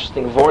very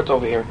interesting vort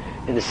over here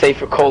in the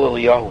Sefer Kol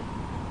Eliyahu.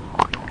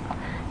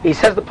 He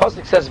says, the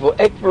pasuk says,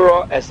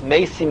 "V'ekvara es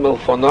mesim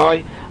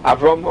milfonai."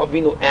 Avram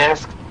Avinu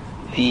asked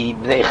the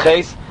Bnei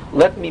Ches,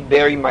 "Let me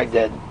bury my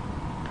dead."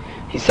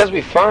 He says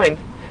we find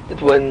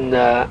that when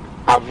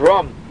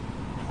Avram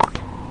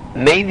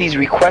made these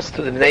requests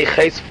to the Bnei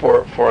Ches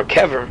for a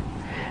kever,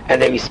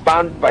 and they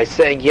responded by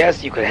saying,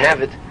 "Yes, you can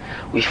have it,"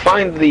 we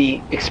find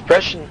the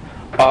expression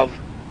of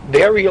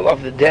burial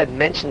of the dead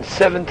mentioned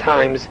 7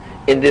 times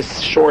in this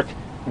short,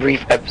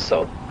 brief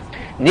episode.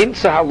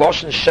 Nimtza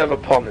haloshen sheva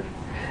pomen,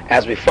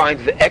 as we find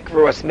the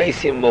ekvaros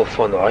mesim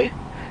mulfonoi,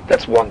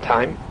 That's one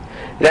time.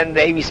 Then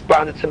they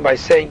responded to him by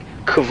saying,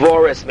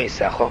 Kvor es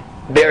meisecha,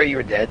 bury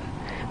your dead.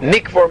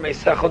 Mikvor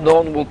meisecha, no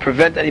one will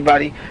prevent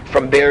anybody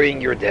from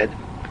burying your dead.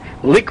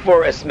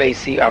 Likvor es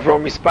meisi,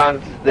 Avram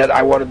responded that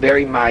I want to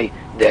bury my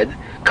dead.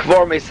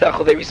 Kvor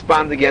meisecha, they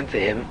respond again to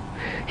him.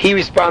 He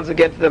responds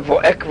again to them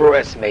for ekvor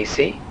es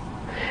meisi.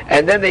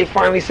 And then they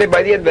finally say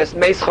by the end, Ves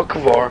meischa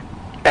kvor,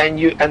 and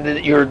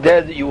your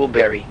dead you will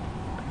bury.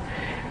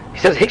 He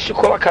says,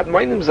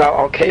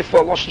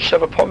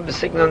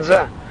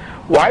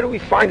 why do we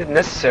find it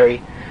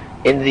necessary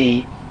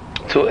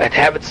to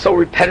have it so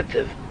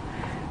repetitive?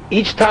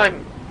 Each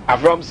time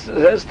Avram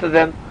says to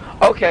them,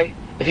 okay,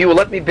 if you will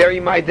let me bury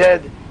my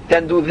dead,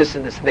 then do this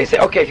and this. And they say,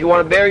 okay, if you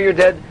want to bury your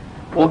dead,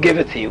 we'll give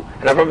it to you.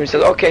 And Avram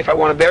says, okay, if I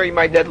want to bury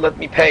my dead, let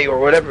me pay, or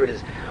whatever it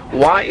is.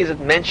 Why is it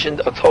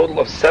mentioned a total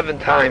of 7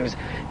 times?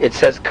 It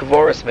says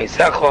Kavoris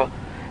Meisecha,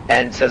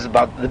 and it says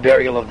about the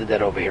burial of the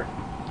dead over here.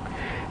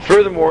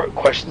 Furthermore,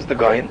 questions the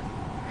Gaon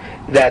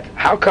that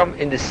how come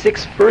in the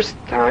 6 first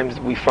times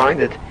we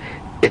find it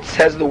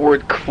says the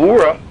word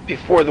Kvura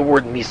before the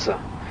word Misa.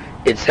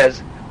 It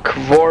says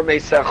Kvor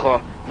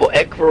Meisecha,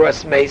 Vo'ekvor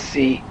es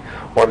Meisi,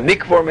 or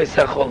Mikvor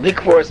Meisecha,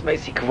 Likvor es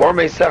Meisi, Kvor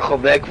Meisecha,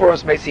 Ve'ekvor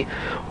es Meisi.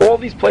 All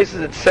these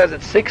places it says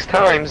it 6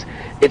 times,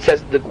 it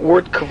says the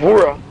word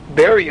Kvura,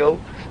 burial,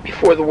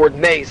 before the word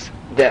Meis,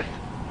 death.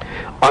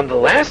 On the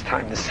last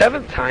time, the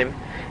 7th time,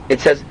 it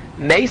says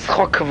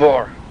Meischa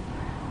Kvor,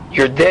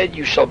 your dead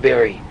you shall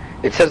bury.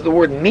 It says the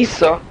word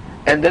Misa,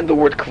 and then the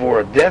word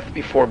Kvora, death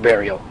before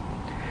burial.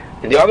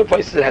 In the other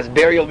places it has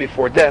burial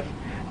before death.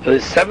 The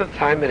 7th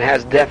time it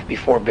has death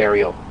before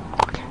burial.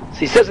 So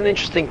he says an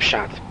interesting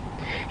pshat.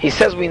 He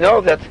says we know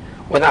that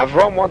when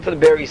Avram wanted to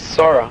bury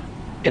Sarah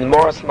in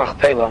Moras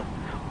Machpelah,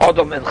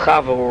 Adam and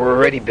Chava were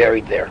already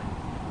buried there.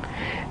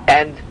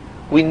 And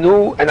we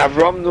knew, and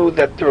Avram knew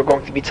that there were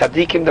going to be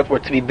tzaddikim that were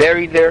to be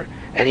buried there,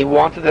 and he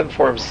wanted them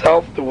for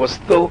himself. There was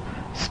still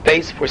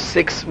space for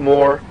 6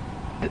 more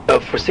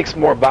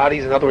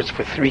bodies, in other words,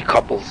 for 3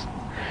 couples,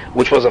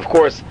 which was, of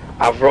course,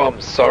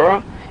 Avram,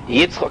 Sarah,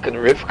 Yitzchak and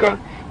Rivka,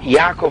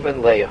 Yaakov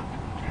and Leah.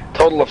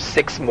 Total of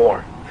 6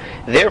 more.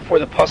 Therefore,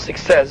 the pasuk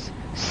says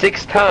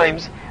 6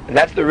 times, and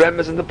that's the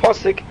remez in the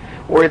pasuk,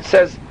 where it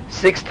says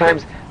 6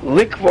 times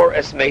Likvor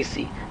es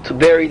Meisi, to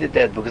bury the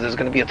dead, because there's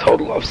going to be a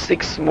total of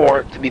 6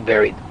 more to be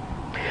buried.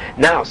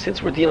 Now,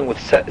 since we're dealing with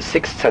 6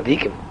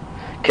 tzaddikim,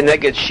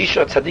 Keneged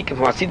Shisha tzaddikim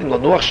who hasidim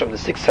lanuach sham, the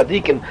 6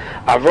 tzaddikim,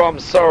 Avram,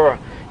 Sarah,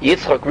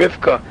 Yitzchak,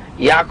 Rivka,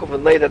 Yaakov,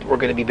 and Leah, that were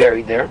going to be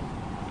buried there.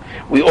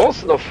 We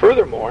also know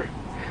furthermore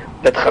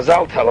that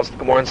Chazal tell us, the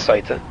Gemara in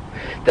Saita,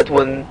 that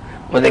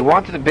when they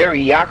wanted to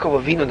bury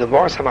Yaakov Avinu in the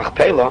Moras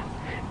HaMachpelah,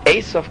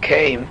 Esav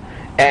came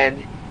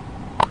and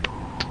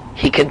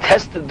he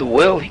contested the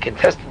will, he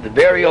contested the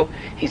burial.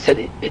 He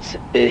said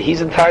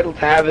he's entitled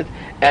to have it,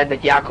 and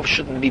that Yaakov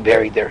shouldn't be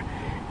buried there.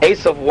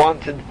 Esav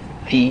wanted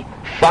the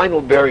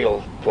final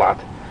burial plot.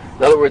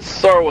 In other words,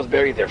 Sarah was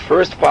buried there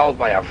first, followed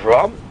by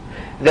Avram.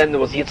 Then there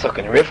was Yitzchak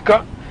and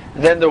Rivka.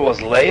 Then there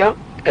was Leah.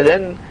 And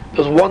then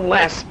there was one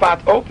last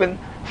spot open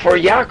for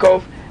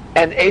Yaakov,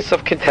 and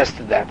Esav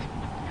contested that.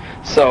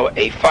 So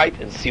a fight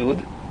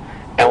ensued,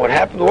 and what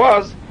happened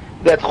was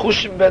that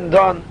Chushim ben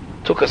Dan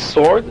took a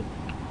sword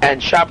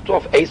and chopped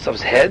off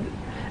Esav's head,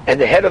 and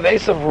the head of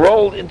Esav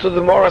rolled into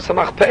the Moras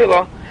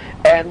HaMachpelah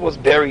and was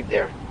buried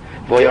there.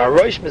 The head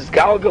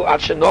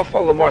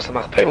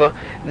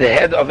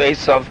of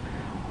Esav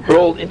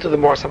rolled into the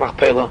Moras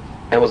HaMachpelah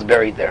and was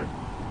buried there.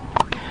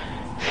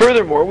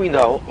 Furthermore, we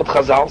know what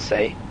Chazal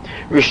say,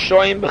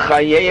 Rishoyim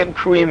b'chayeyim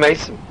kruyim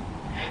mesim,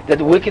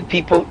 that wicked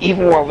people,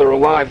 even while they're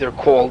alive, they're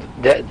called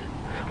dead.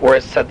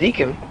 Whereas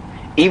tzaddikim,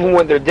 even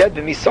when they're dead,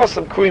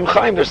 b'misasam kruyim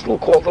chayim, they're still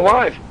called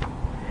alive.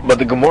 But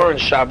the Gemara in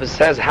Shabbos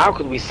says, how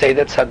could we say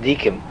that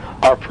tzaddikim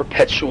are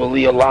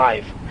perpetually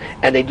alive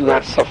and they do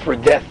not suffer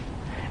death,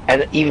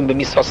 and even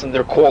b'misasam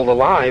they're called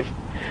alive?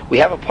 We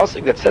have a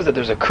pasuk that says that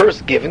there's a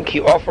curse given, ki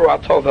ofer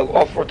atov el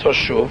ofer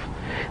toshuv,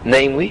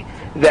 namely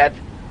that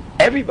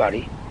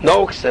everybody,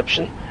 no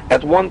exception,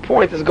 at one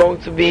point is going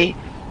to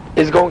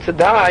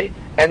die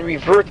and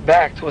revert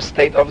back to a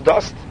state of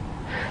dust.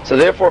 So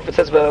therefore, if it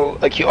says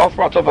ki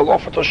ofer atov el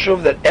ofer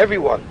toshuv, that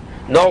everyone,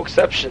 no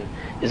exception,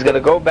 is going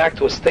to go back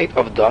to a state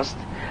of dust,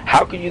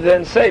 how could you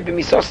then say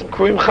b'misasam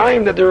kruim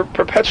chaim, that they're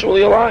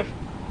perpetually alive?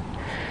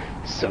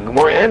 So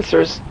Gemara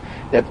answers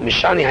that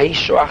mishani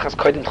ha'ishu achas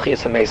kodim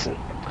tchiyas hamesim,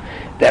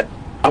 that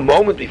a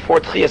moment before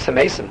tchiyas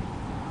hamesim,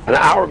 an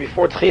hour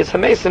before tchiyas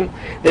hamesim,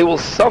 they will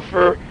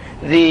suffer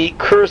the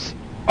curse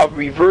of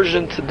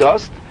reversion to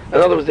dust. In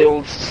other words, they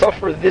will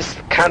suffer this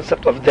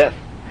concept of death.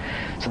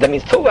 So that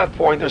means till that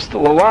point they're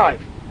still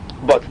alive,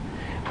 but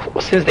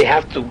since they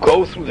have to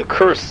go through the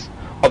curse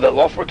of the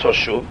Lofer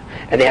Toshuv,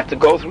 and they have to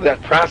go through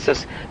that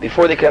process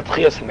before they can have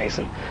Tchiyas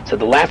HaMesim. So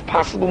the last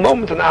possible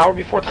moment, an hour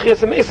before Tchiyas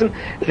HaMesim,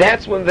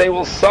 that's when they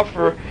will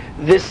suffer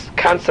this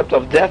concept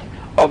of death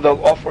of the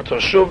Lofer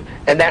Toshuv,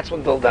 and that's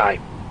when they'll die.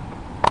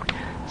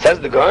 Says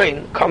the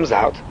Gaon, comes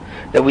out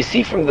that we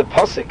see from the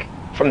Pasuk,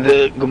 from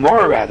the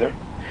Gemara rather,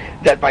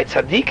 that by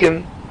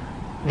tzaddikim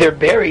they're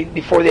buried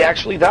before they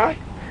actually die.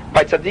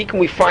 By tzaddikim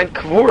we find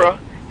kvura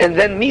and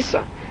then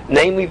misa.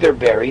 Namely, they're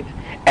buried,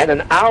 and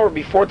an hour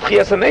before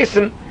Tchias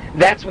HaMesim,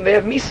 that's when they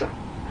have misa.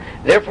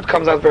 Therefore, it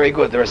comes out very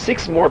good. There are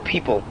 6 more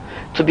people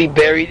to be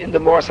buried in the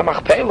Moras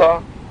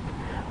HaMachpelah,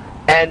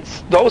 and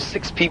those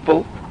 6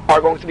 people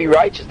are going to be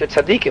righteous. They're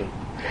tzaddikim.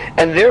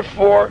 And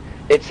therefore,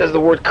 it says the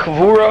word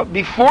kvura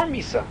before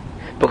misa,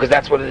 because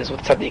that's what it is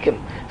with tzaddikim.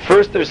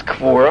 First there's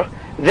kvura,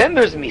 then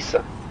there's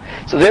misa.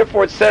 So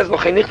therefore it says, likvor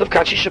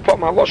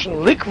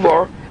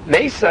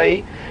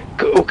meisai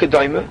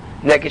ukedoime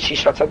neged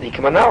shisha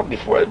tzaddikim anal,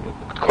 before,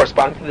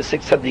 corresponding to the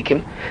 6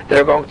 tzaddikim that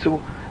are going to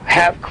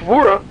have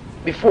kvura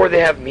before they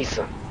have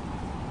misa.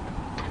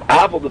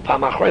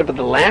 But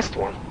the last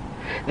one,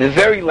 the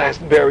very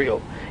last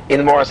burial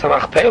in Moras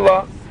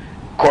HaMachpelah,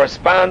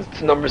 corresponds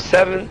to number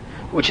 7,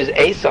 which is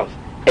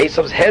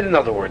Esav's head, in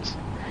other words.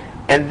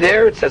 And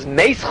there it says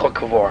Meischa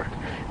Kavor,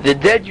 the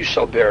dead you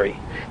shall bury.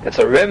 That's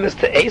a remiss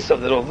to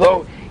Esav, that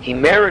although he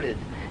merited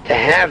to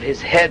have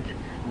his head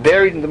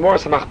buried in the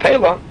Moras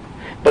HaMachpelah,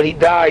 but he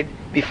died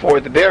before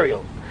the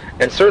burial.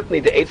 And certainly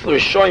the Eitzel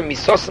Rishoim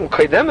Misosam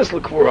Kaidemis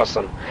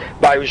L'Kvurosam,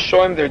 by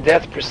Rishoim their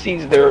death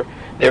precedes their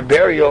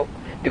burial,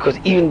 because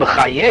even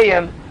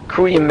B'chayeyem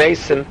Kruyim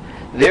Mesim,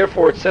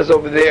 therefore it says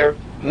over there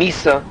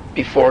Misa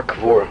before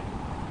Kvura.